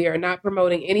 We are not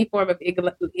promoting any form of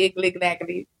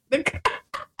illegality.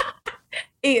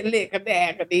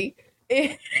 Illegality.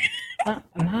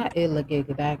 Not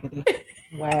illegality.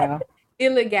 Wow.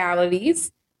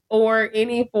 Illegalities or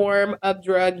any form of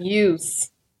drug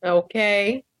use.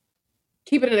 Okay?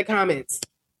 Keep it in the comments.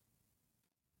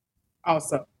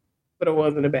 Also, put a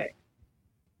ones in the back.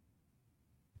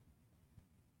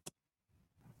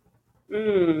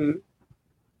 I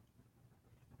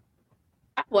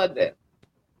love that.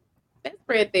 Best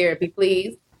friend therapy,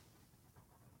 please.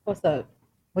 What's up?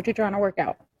 What you trying to work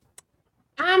out?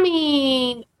 I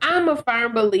mean, I'm a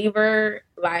firm believer.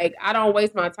 Like, I don't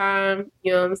waste my time.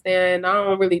 You know what I'm saying? I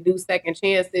don't really do second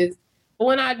chances. But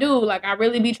when I do, like, I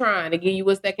really be trying to give you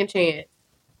a second chance.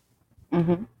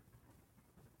 Mm-hmm.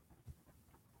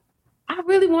 I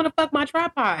really want to fuck my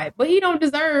tripod, but he don't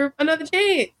deserve another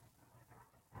chance.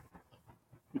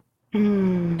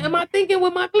 Am I thinking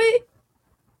with my clique?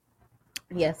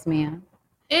 Yes, ma'am.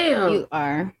 Damn. You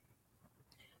are.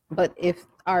 But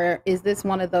is this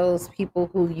one of those people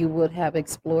who you would have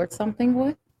explored something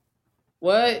with?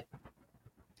 What?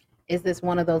 Is this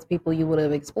one of those people you would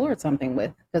have explored something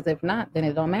with? Because if not, then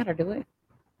it don't matter, do it?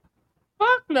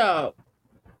 Fuck no.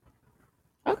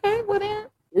 Okay, well then.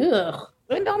 Ugh.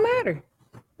 It don't matter.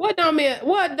 What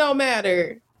don't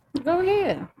matter? Go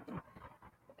ahead.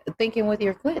 Thinking with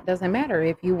your clit doesn't matter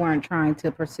if you weren't trying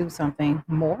to pursue something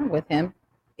more with him.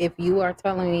 If you are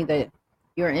telling me that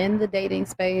you're in the dating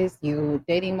space, you're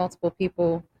dating multiple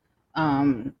people,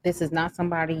 this is not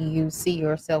somebody you see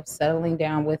yourself settling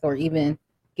down with or even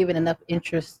giving enough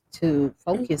interest to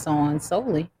focus on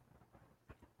solely,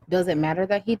 does it matter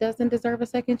that he doesn't deserve a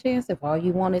second chance if all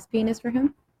you want is penis for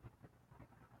him?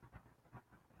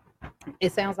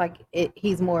 It sounds like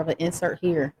he's more of an insert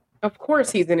here. Of course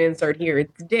he's an insert here.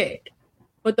 It's dick.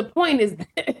 But the point is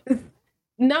this.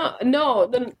 No.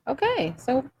 Okay,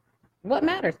 so what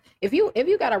matters? If you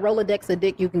got a Rolodex of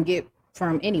dick you can get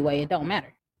from anyway, it don't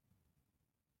matter.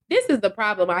 This is the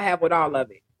problem I have with all of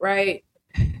it, right?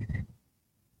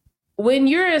 When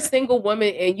you're a single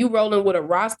woman and you rolling with a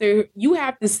roster, you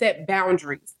have to set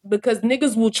boundaries because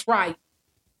niggas will try.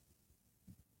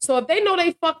 So if they know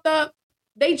they fucked up,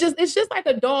 it's just like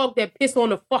a dog that pissed on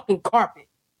the fucking carpet.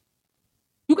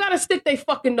 You gotta stick their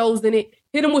fucking nose in it,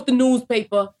 hit them with the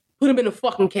newspaper, put them in a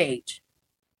fucking cage.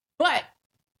 But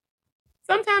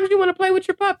sometimes you want to play with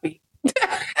your puppy.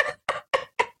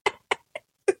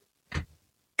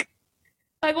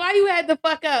 Like, why you had to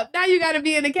fuck up? Now you gotta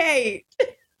be in the cage.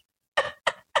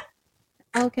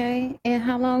 Okay, and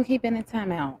how long he been in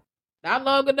timeout? Not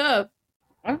long enough.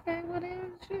 Okay, well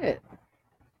then, shit.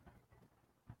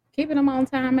 Keeping them on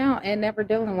timeout and never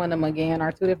dealing with them again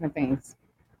are two different things.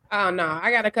 Oh no,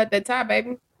 I gotta cut that tie,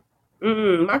 baby.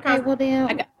 Well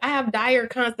then, I have dire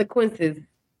consequences.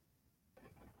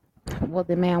 Well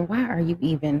then, man, why are you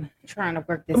even trying to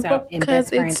work this out in best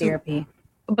friend therapy?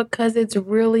 Because it's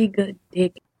really good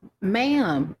dick.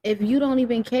 Ma'am, if you don't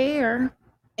even care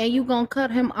and you gonna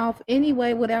cut him off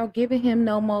anyway without giving him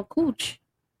no more cooch,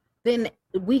 then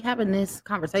we having this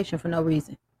conversation for no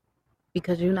reason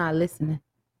because you're not listening.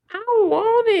 I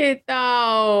want it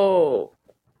though.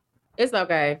 It's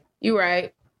okay. You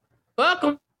right. Fuck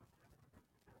him.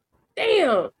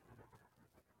 Damn.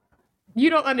 You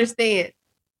don't understand.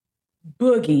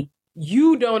 Boogie,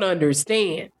 you don't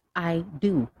understand. I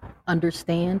do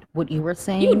understand what you were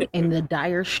saying and the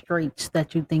dire straits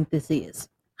that you think this is.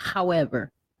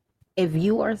 However, if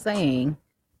you are saying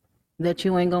that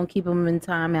you ain't gonna keep them in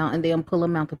timeout and then pull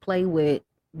them out to play with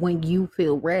when you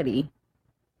feel ready,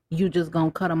 you just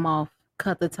gonna cut them off,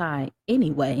 cut the tie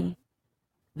anyway,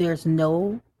 there's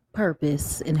no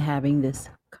purpose in having this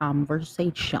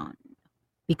conversation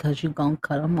because you're gonna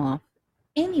cut them off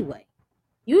anyway.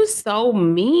 You so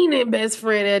mean in best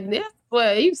friend, and that's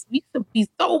what you used to be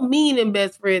so mean in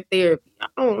best friend therapy. I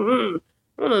want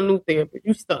a new therapist.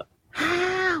 You stuck.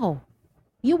 How?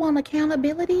 You want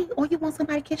accountability or you want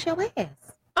somebody to kiss your ass?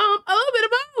 A little bit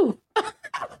of both.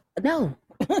 No.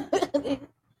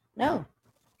 No.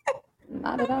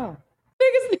 Not at all.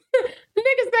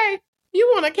 Niggas say, you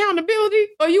want accountability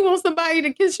or you want somebody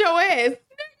to kiss your ass?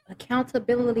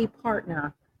 Accountability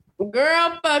partner.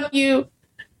 Girl, fuck you.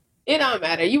 It don't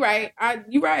matter. You right.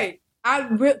 You right.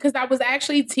 Because I was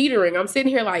actually teetering. I'm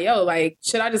sitting here like, yo, like,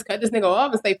 should I just cut this nigga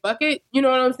off and say fuck it? You know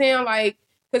what I'm saying? Like,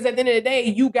 Because at the end of the day,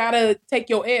 you gotta take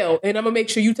your L, and I'm gonna make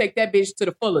sure you take that bitch to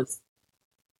the fullest.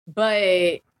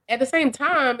 But at the same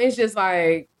time, it's just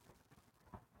like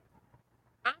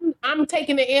I'm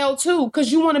taking the L too,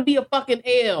 because you want to be a fucking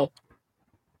L.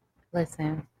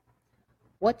 Listen,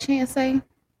 what Chance say?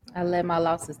 I let my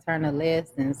losses turn to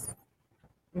lessons.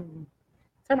 Turn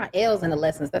my L's into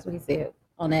lessons. That's what he said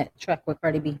on that track with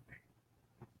Cardi B.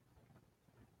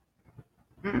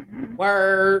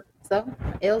 Word. So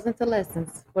L's into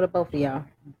lessons for the both of y'all.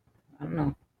 I don't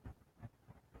know.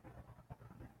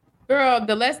 Girl,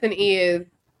 the lesson is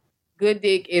good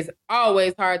dick is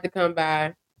always hard to come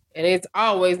by, and it's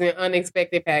always in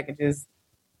unexpected packages.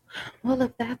 Well,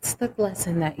 if that's the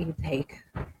lesson that you take.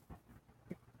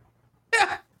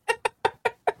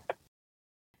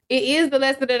 It is the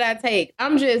lesson that I take.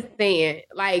 I'm just saying,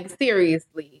 like,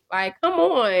 seriously. Like, come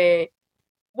on.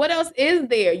 What else is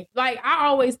there? Like,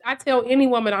 I tell any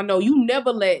woman I know, you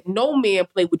never let no man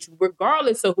play with you,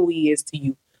 regardless of who he is to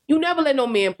you. You never let no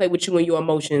man play with you and your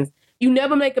emotions.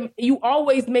 You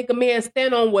always make a man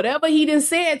stand on whatever he done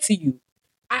said to you.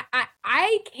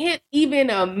 I can't even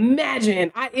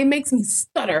imagine. It makes me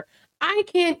stutter. I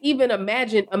can't even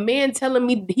imagine a man telling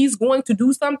me he's going to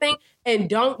do something and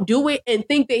don't do it and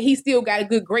think that he still got a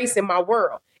good grace in my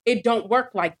world. It don't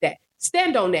work like that.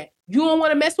 Stand on that. You don't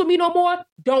want to mess with me no more?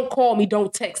 Don't call me.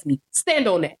 Don't text me. Stand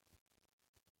on that.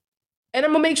 And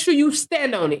I'm going to make sure you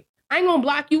stand on it. I ain't going to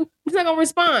block you. He's not going to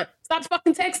respond. Stop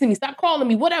fucking texting me. Stop calling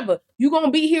me. Whatever. You going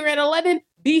to be here at 11?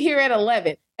 Be here at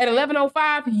 11. At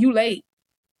 11:05, you late.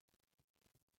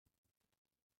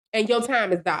 And your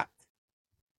time is docked.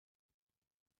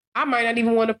 I might not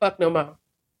even want to fuck no more.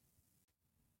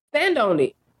 Stand on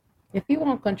it. If you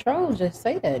want control, just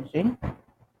say that, G.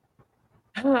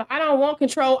 I don't want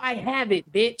control. I have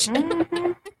it, bitch.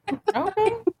 Mm-hmm.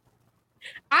 Okay.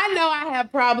 I know I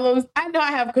have problems. I know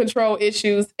I have control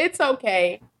issues. It's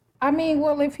okay. I mean,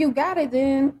 well, if you got it,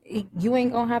 then you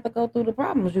ain't gonna have to go through the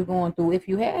problems you're going through if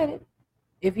you had it.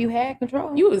 If you had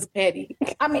control. You was petty.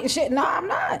 I mean, shit, no, I'm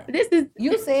not.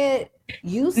 You said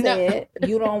you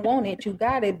don't want it. You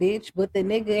got it, bitch. But the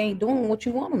nigga ain't doing what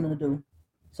you want him to do.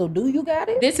 So do you got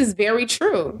it? This is very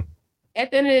true. At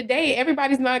the end of the day,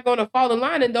 everybody's not going to fall in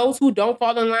line. And those who don't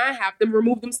fall in line have to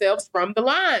remove themselves from the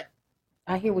line.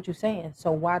 I hear what you're saying.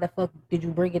 So why the fuck did you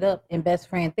bring it up in best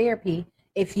friend therapy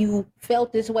if you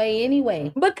felt this way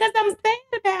anyway? Because I'm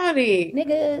sad about it.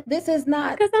 Nigga, this is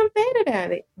not... Because I'm sad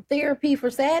about it. Therapy for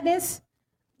sadness?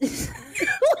 What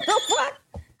the fuck?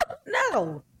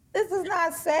 No. This is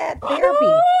not sad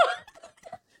therapy.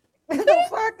 What the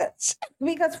fuck?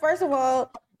 Because first of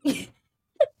all,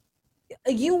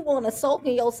 you want to soak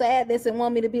in your sadness and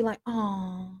want me to be like,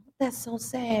 oh, that's so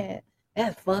sad.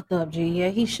 That's fucked up, G. Yeah,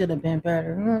 he should have been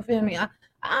better. You feel me?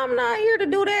 I'm not here to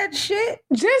do that shit.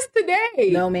 Just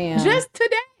today. No, ma'am. Just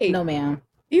today. No, ma'am.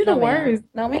 You the worst.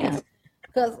 No, ma'am.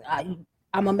 Because I'm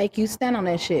going to make you stand on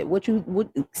that shit.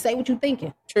 Say what you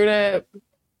thinking. True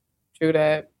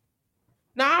that.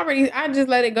 No, I just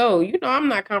let it go. You know, I'm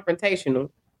not confrontational.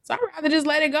 So I'd rather just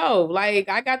let it go. Like,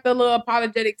 I got the little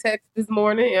apologetic text this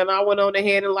morning, and I went on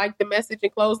ahead and liked the message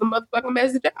and closed the motherfucking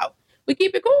message out. We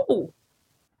keep it cool.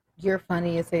 You're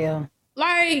funny as hell.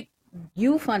 Like,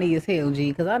 you funny as hell,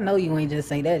 G, because I know you ain't just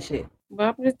say that shit.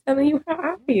 But I'm just telling you how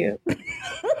I feel.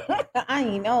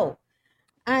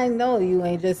 I know you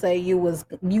ain't just say you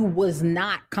was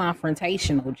not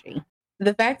confrontational, G.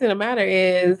 The fact of the matter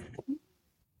is,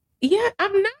 yeah,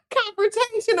 I'm not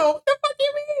confrontational. What the fuck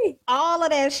you mean? All of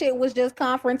that shit was just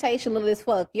confrontational as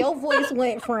fuck. Your voice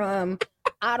went from,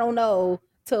 I don't know,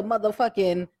 to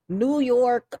motherfucking New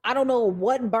York, I don't know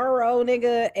what borough,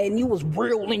 nigga, and you was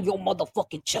real in your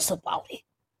motherfucking chest about it.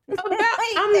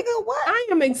 Nigga,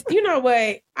 what? You know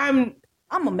what? I'm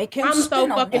gonna make him. I'm so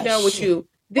fucking done with you.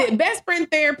 The best friend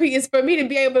therapy is for me to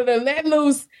be able to let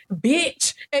loose,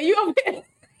 bitch, and you over there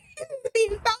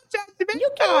being so judgmental. You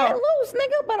can let loose,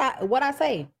 nigga. But what I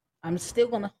say, I'm still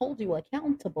gonna hold you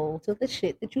accountable to the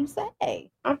shit that you say.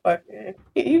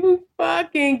 You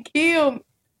fucking kill me,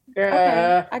 girl.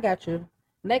 Okay, I got you.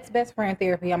 Next best friend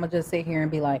therapy, I'm gonna just sit here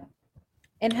and be like,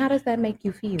 and how does that make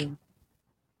you feel?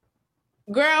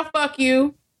 Girl, fuck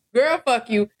you.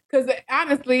 Because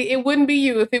honestly, it wouldn't be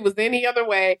you if it was any other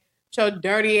way. Your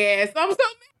dirty ass. I'm so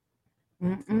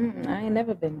mad. I ain't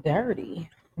never been dirty,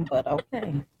 but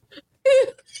okay.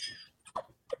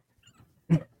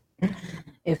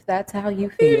 If that's how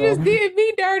you feel. You just did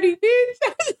me dirty,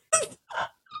 bitch.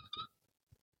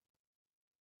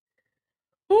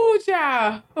 Oh,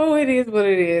 child. Oh, it is what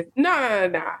it is. Nah.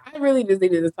 I really just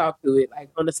needed to talk to it. Like,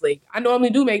 honestly, I normally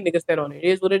do make niggas stand on it. It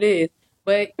is what it is.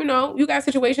 But, you know, you got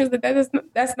situations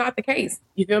that's not the case.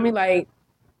 You feel me? Like,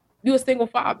 You a single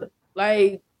father.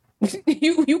 Like,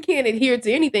 you can't adhere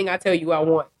to anything I tell you I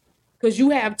want. Because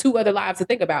you have 2 other lives to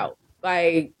think about.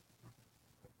 Like,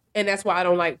 and that's why I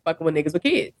don't like fucking with niggas with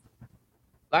kids.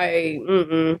 Like,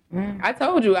 I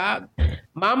told you,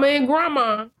 mama and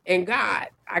grandma and God.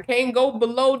 I can't go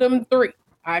below them 3.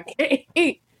 I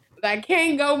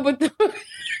can't go but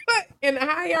in the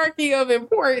hierarchy of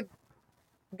importance.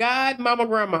 God, mama,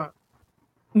 grandma,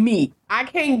 me. I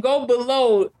can't go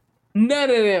below none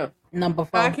of them. Number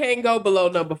 4. I can't go below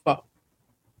number 4.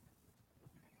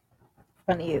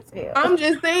 Funny as hell. I'm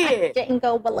just saying. I can't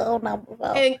go below number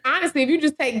 4. And honestly, if you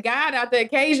just take God out the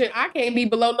occasion, I can't be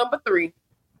below number 3.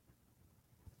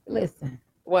 Listen.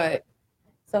 What?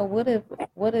 So what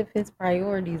if his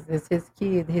priorities is his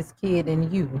kid,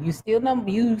 and you? You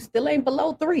still ain't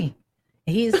below 3.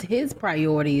 His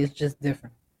priority is just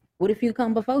different. What if you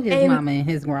come before his mama and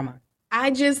his grandma?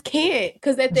 I just can't,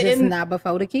 because at the end, not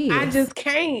before the kids. I just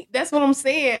can't. That's what I'm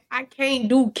saying. I can't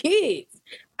do kids.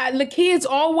 The kids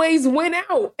always win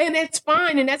out, and that's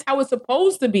fine, and that's how it's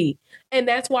supposed to be. And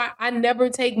that's why I never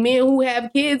take men who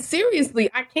have kids seriously.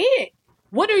 I can't.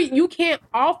 You can't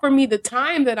offer me the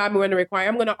time that I'm going to require.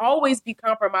 I'm going to always be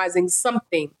compromising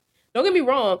something. Don't get me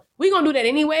wrong. We're going to do that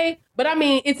anyway. But I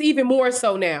mean, it's even more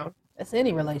so now. That's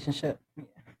any relationship.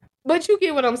 But you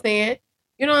get what I'm saying.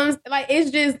 You know what I'm saying? Like,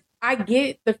 it's just, I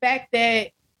get the fact that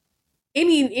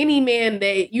any man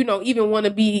that, even want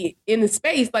to be in the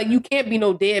space, like, you can't be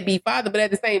no deadbeat father. But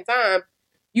at the same time,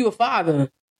 you a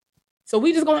father. So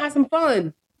we just going to have some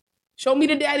fun. Show me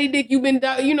the daddy dick you've been,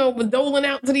 doling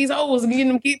out to these hoes and getting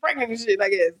them kids pregnant and shit, I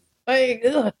guess. Like,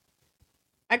 ugh.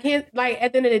 I can't, like,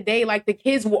 at the end of the day, like, the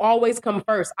kids will always come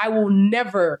first. I will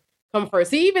never come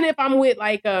first. Even if I'm with,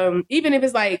 like, even if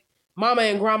it's, like, mama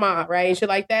and grandma, right, and shit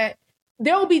like that,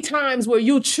 there'll be times where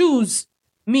you choose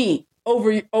me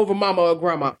over mama or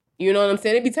grandma. You know what I'm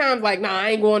saying? There'll be times like, nah,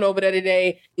 I ain't going over there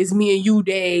today. It's me and you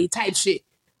day type shit.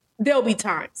 There'll be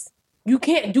times. You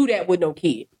can't do that with no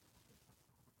kid.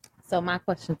 So my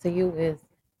question to you is,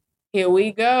 here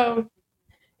we go.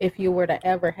 If you were to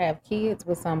ever have kids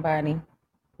with somebody,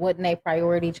 wouldn't they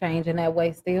priority change in that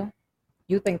way still?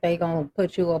 You think they gonna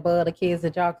put you above the kids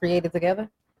that y'all created together?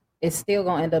 It's still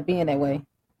gonna end up being that way.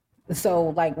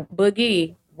 So, like,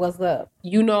 Boogie, what's up?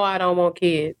 You know I don't want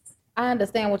kids. I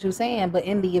understand what you're saying, but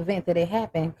in the event that it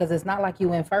happened, because it's not like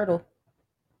you infertile.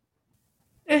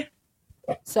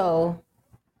 So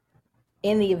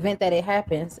in the event that it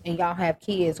happens and y'all have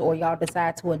kids or y'all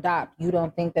decide to adopt, you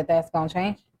don't think that that's going to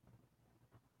change?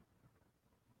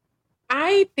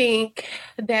 I think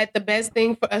that the best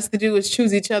thing for us to do is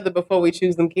choose each other before we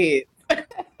choose them kids.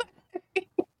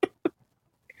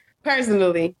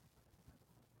 Personally.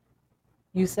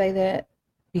 You say that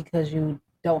because you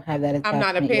don't have that attachment. I'm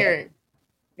not a parent.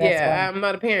 I'm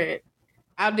not a parent.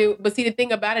 I'll do, but see, the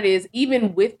thing about it is,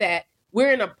 even with that,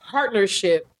 we're in a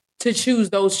partnership to choose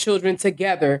those children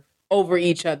together over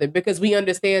each other because we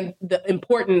understand the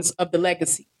importance of the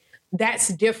legacy. That's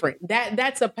different.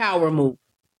 That's a power move.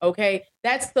 Okay.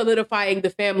 That's solidifying the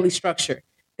family structure.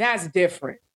 That's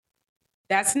different.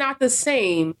 That's not the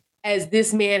same as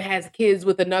this man has kids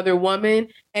with another woman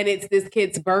and it's this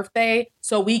kid's birthday,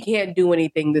 so we can't do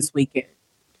anything this weekend.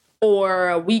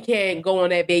 Or we can't go on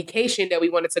that vacation that we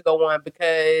wanted to go on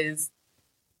because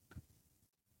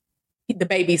the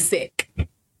baby's sick.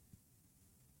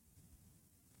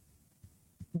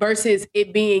 Versus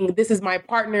it being, this is my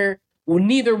partner. Well,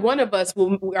 neither one of us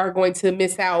are going to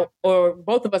miss out, or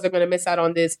both of us are going to miss out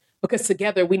on this because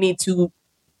together we need to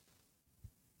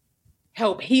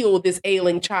help heal this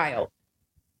ailing child.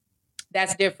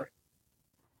 That's different.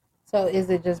 So is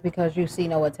it just because you see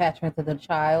no attachment to the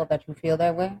child that you feel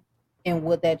that way? And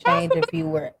would that change if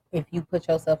you put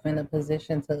yourself in a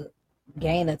position to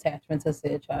gain attachment to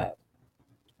said child?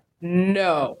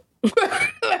 No.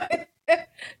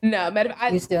 No,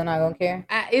 you still not gonna care?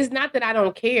 It's not that I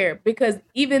don't care, because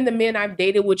even the men I've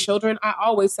dated with children, I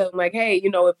always tell them, like, hey,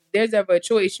 if there's ever a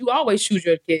choice, you always choose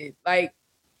your kid. Like,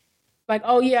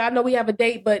 oh yeah, I know we have a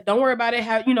date, but don't worry about it.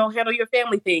 Handle your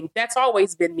family thing. That's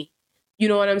always been me. You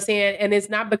know what I'm saying? And it's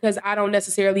not because I don't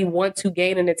necessarily want to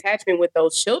gain an attachment with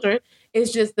those children.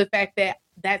 It's just the fact that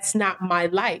that's not my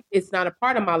life. It's not a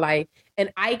part of my life.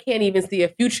 And I can't even see a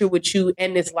future with you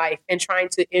in this life and trying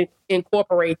to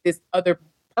incorporate this other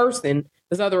person,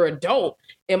 this other adult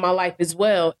in my life as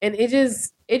well. And it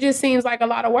just seems like a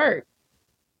lot of work.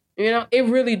 It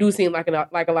really do seem like a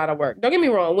lot of work. Don't get me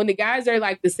wrong. When the guys are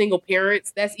like the single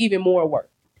parents, that's even more work.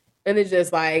 And it's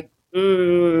just like,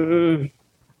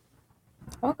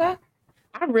 Okay.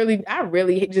 I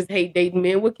really just hate dating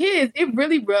men with kids. It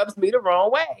really rubs me the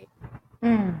wrong way.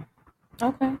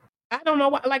 Okay. I don't know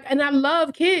why. Like, and I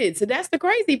love kids. That's the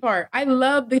crazy part. I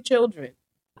love the children.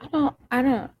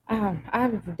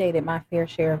 I've dated my fair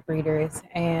share of breeders,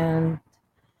 and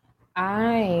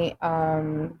I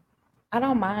I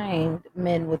don't mind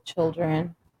men with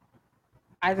children.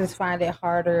 I just find it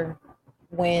harder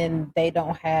when they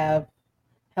don't have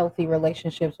healthy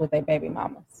relationships with their baby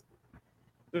mamas.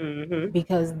 Mm-hmm.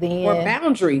 Because Or then,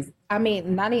 boundaries. I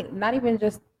mean, not even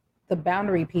just the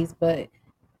boundary piece, but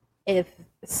if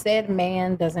said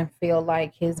man doesn't feel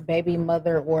like his baby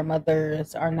mother or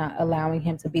mothers are not allowing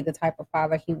him to be the type of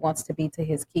father he wants to be to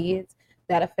his kids,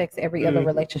 that affects every other Mm-hmm.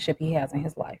 relationship he has in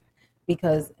his life,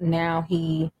 because now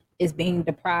he is being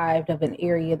deprived of an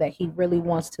area that he really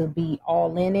wants to be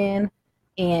all in,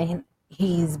 and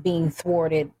he's being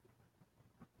thwarted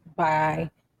by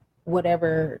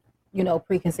whatever,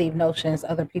 preconceived notions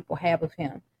other people have of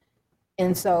him.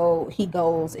 And so he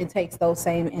goes and takes those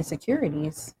same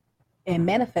insecurities and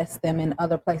manifests them in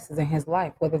other places in his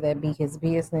life, whether that be his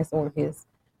business or his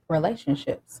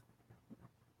relationships.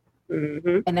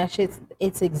 Mm-hmm. And that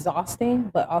it's exhausting,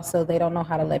 but also they don't know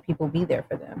how to let people be there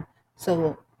for them.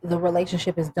 So the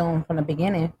relationship is doomed from the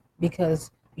beginning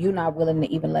because you're not willing to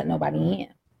even let nobody in.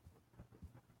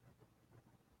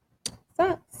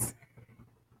 Sucks.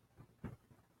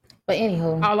 But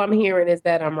anywho, All I'm hearing is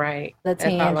that I'm right. the That's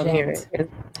all I'm hearing.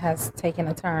 tangent has taken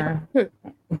a turn.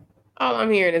 All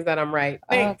I'm hearing is that I'm right.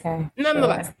 Thanks. Okay,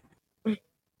 Nonetheless. sure.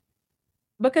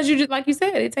 Because you just, like you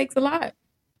said, it takes a lot.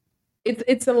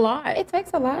 It's a lot. It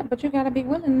takes a lot, but you got to be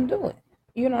willing to do it.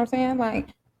 You know what I'm saying? Like,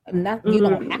 not you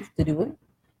don't Mm-hmm. have to do it,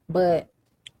 but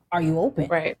are you open?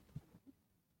 Right.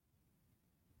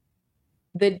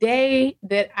 The day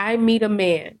that I meet a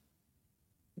man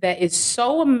that is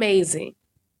so amazing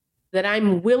that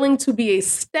I'm willing to be a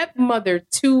stepmother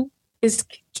to his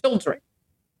children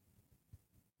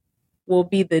will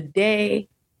be the day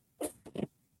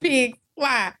pigs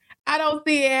fly. I don't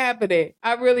see it happening.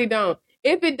 I really don't.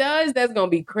 If it does, that's going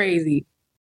to be crazy.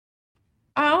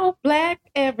 All black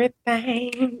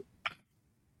everything.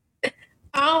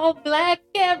 All black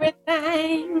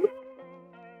everything.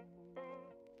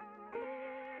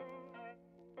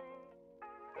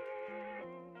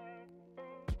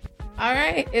 All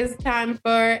right, it's time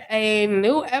for a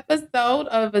new episode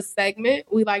of a segment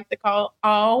we like to call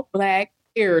All Black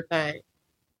Everything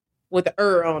with the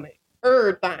on it.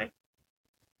 Everything.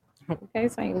 Okay,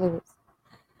 St. Louis.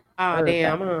 Oh, Everything.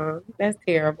 damn. That's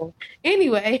terrible.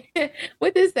 Anyway,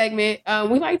 with this segment,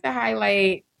 we like to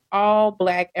highlight all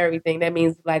black everything. That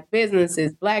means black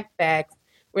businesses, black facts.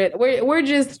 We're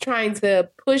just trying to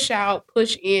push out,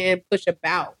 push in, push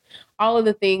about all of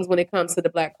the things when it comes to the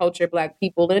black culture, black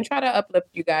people, and try to uplift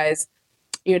you guys,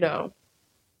 you know,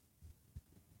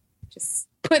 just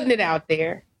putting it out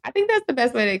there. I think that's the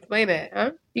best way to explain it,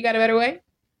 huh? You got a better way?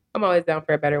 I'm always down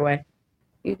for a better way.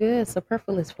 You good?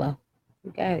 Superfluous flow.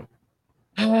 You got it.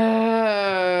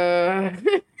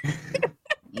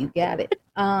 You got it.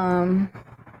 All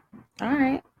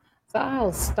right. So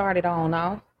I'll start it on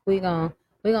off. We're gonna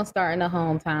start in the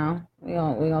hometown. We're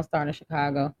gonna start in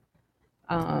Chicago.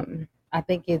 I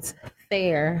think it's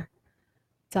fair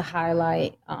to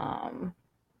highlight a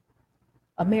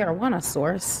marijuana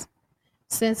source,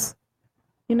 since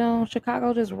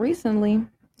Chicago just recently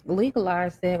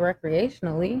legalized it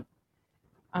recreationally.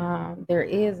 There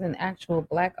is an actual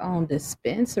black-owned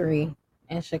dispensary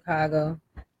in Chicago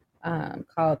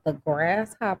called the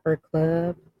Grasshopper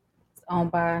Club. It's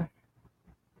owned by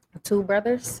two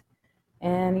brothers,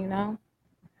 and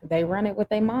they run it with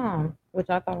their mom, which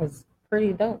I thought was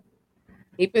pretty dope.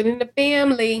 Keep it in the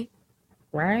family.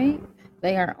 Right?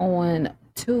 They are on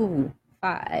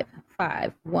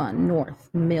 2551 North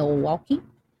Milwaukee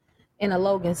in a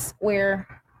Logan Square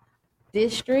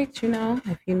district.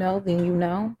 If you know, then you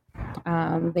know.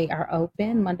 They are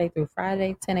open Monday through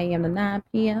Friday, 10 a.m. to 9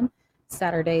 p.m.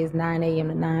 Saturdays, 9 a.m.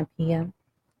 to 9 p.m.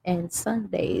 and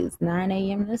Sundays, 9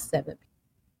 a.m. to 7 p.m.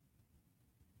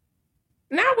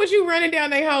 Not what you running down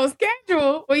their whole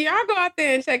schedule. Well, y'all go out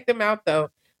there and check them out, though.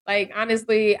 Like,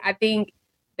 honestly, I think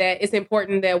that it's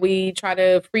important that we try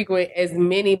to frequent as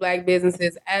many black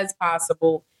businesses as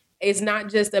possible. It's not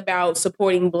just about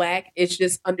supporting black. It's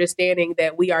just understanding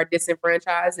that we are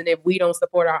disenfranchised, and if we don't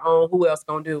support our own, who else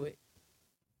gonna do it?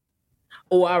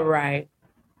 Oh, all right.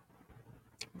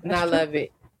 And I love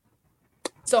it.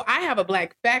 So I have a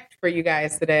black fact for you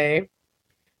guys today.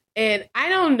 And I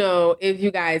don't know if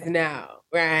you guys know,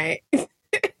 right? I'm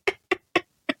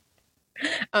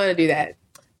gonna do that.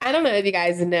 I don't know if you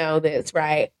guys know this,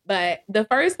 right? But the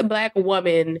first black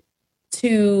woman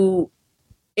to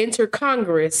enter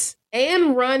Congress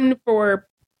and run for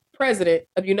president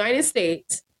of the United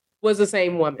States was the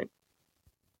same woman.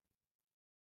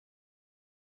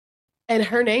 And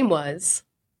her name was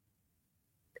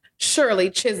Shirley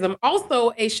Chisholm,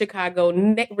 also a Chicago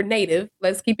native.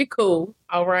 Let's keep it cool.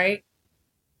 All right.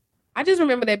 I just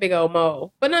remember that big old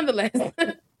mole. But nonetheless,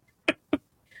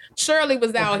 Shirley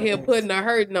was out here putting a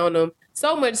hurting on them.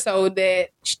 So much so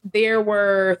that there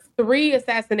were 3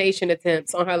 assassination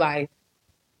attempts on her life.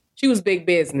 She was big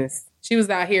business. She was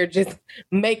out here just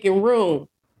making room,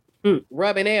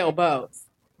 rubbing elbows.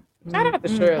 Shout out to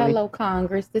Shirley. Hello,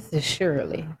 Congress. This is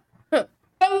Shirley.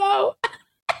 Hello.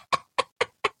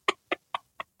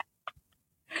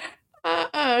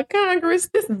 Congress.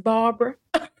 This is Barbara.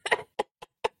 Come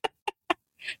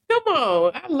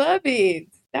on. I love it.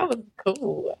 That was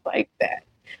cool. I like that.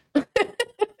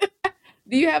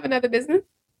 Do you have another business?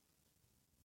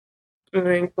 All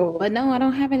right, cool. But no, I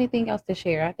don't have anything else to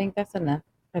share. I think that's enough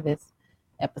for this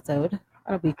episode.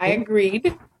 That'll be cool. I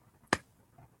agreed.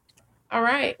 All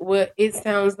right. Well, it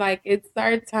sounds like it's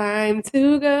our time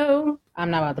to go. I'm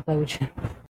not about to play with you.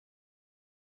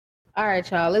 All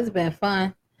right, y'all. It's been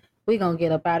fun. We're going to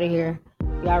get up out of here.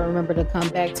 Y'all remember to come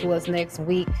back to us next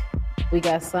week. We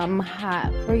got something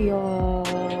hot for y'all.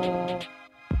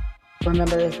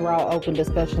 Remember, it's raw, open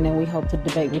discussion, and we hope to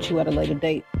debate with you at a later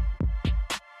date.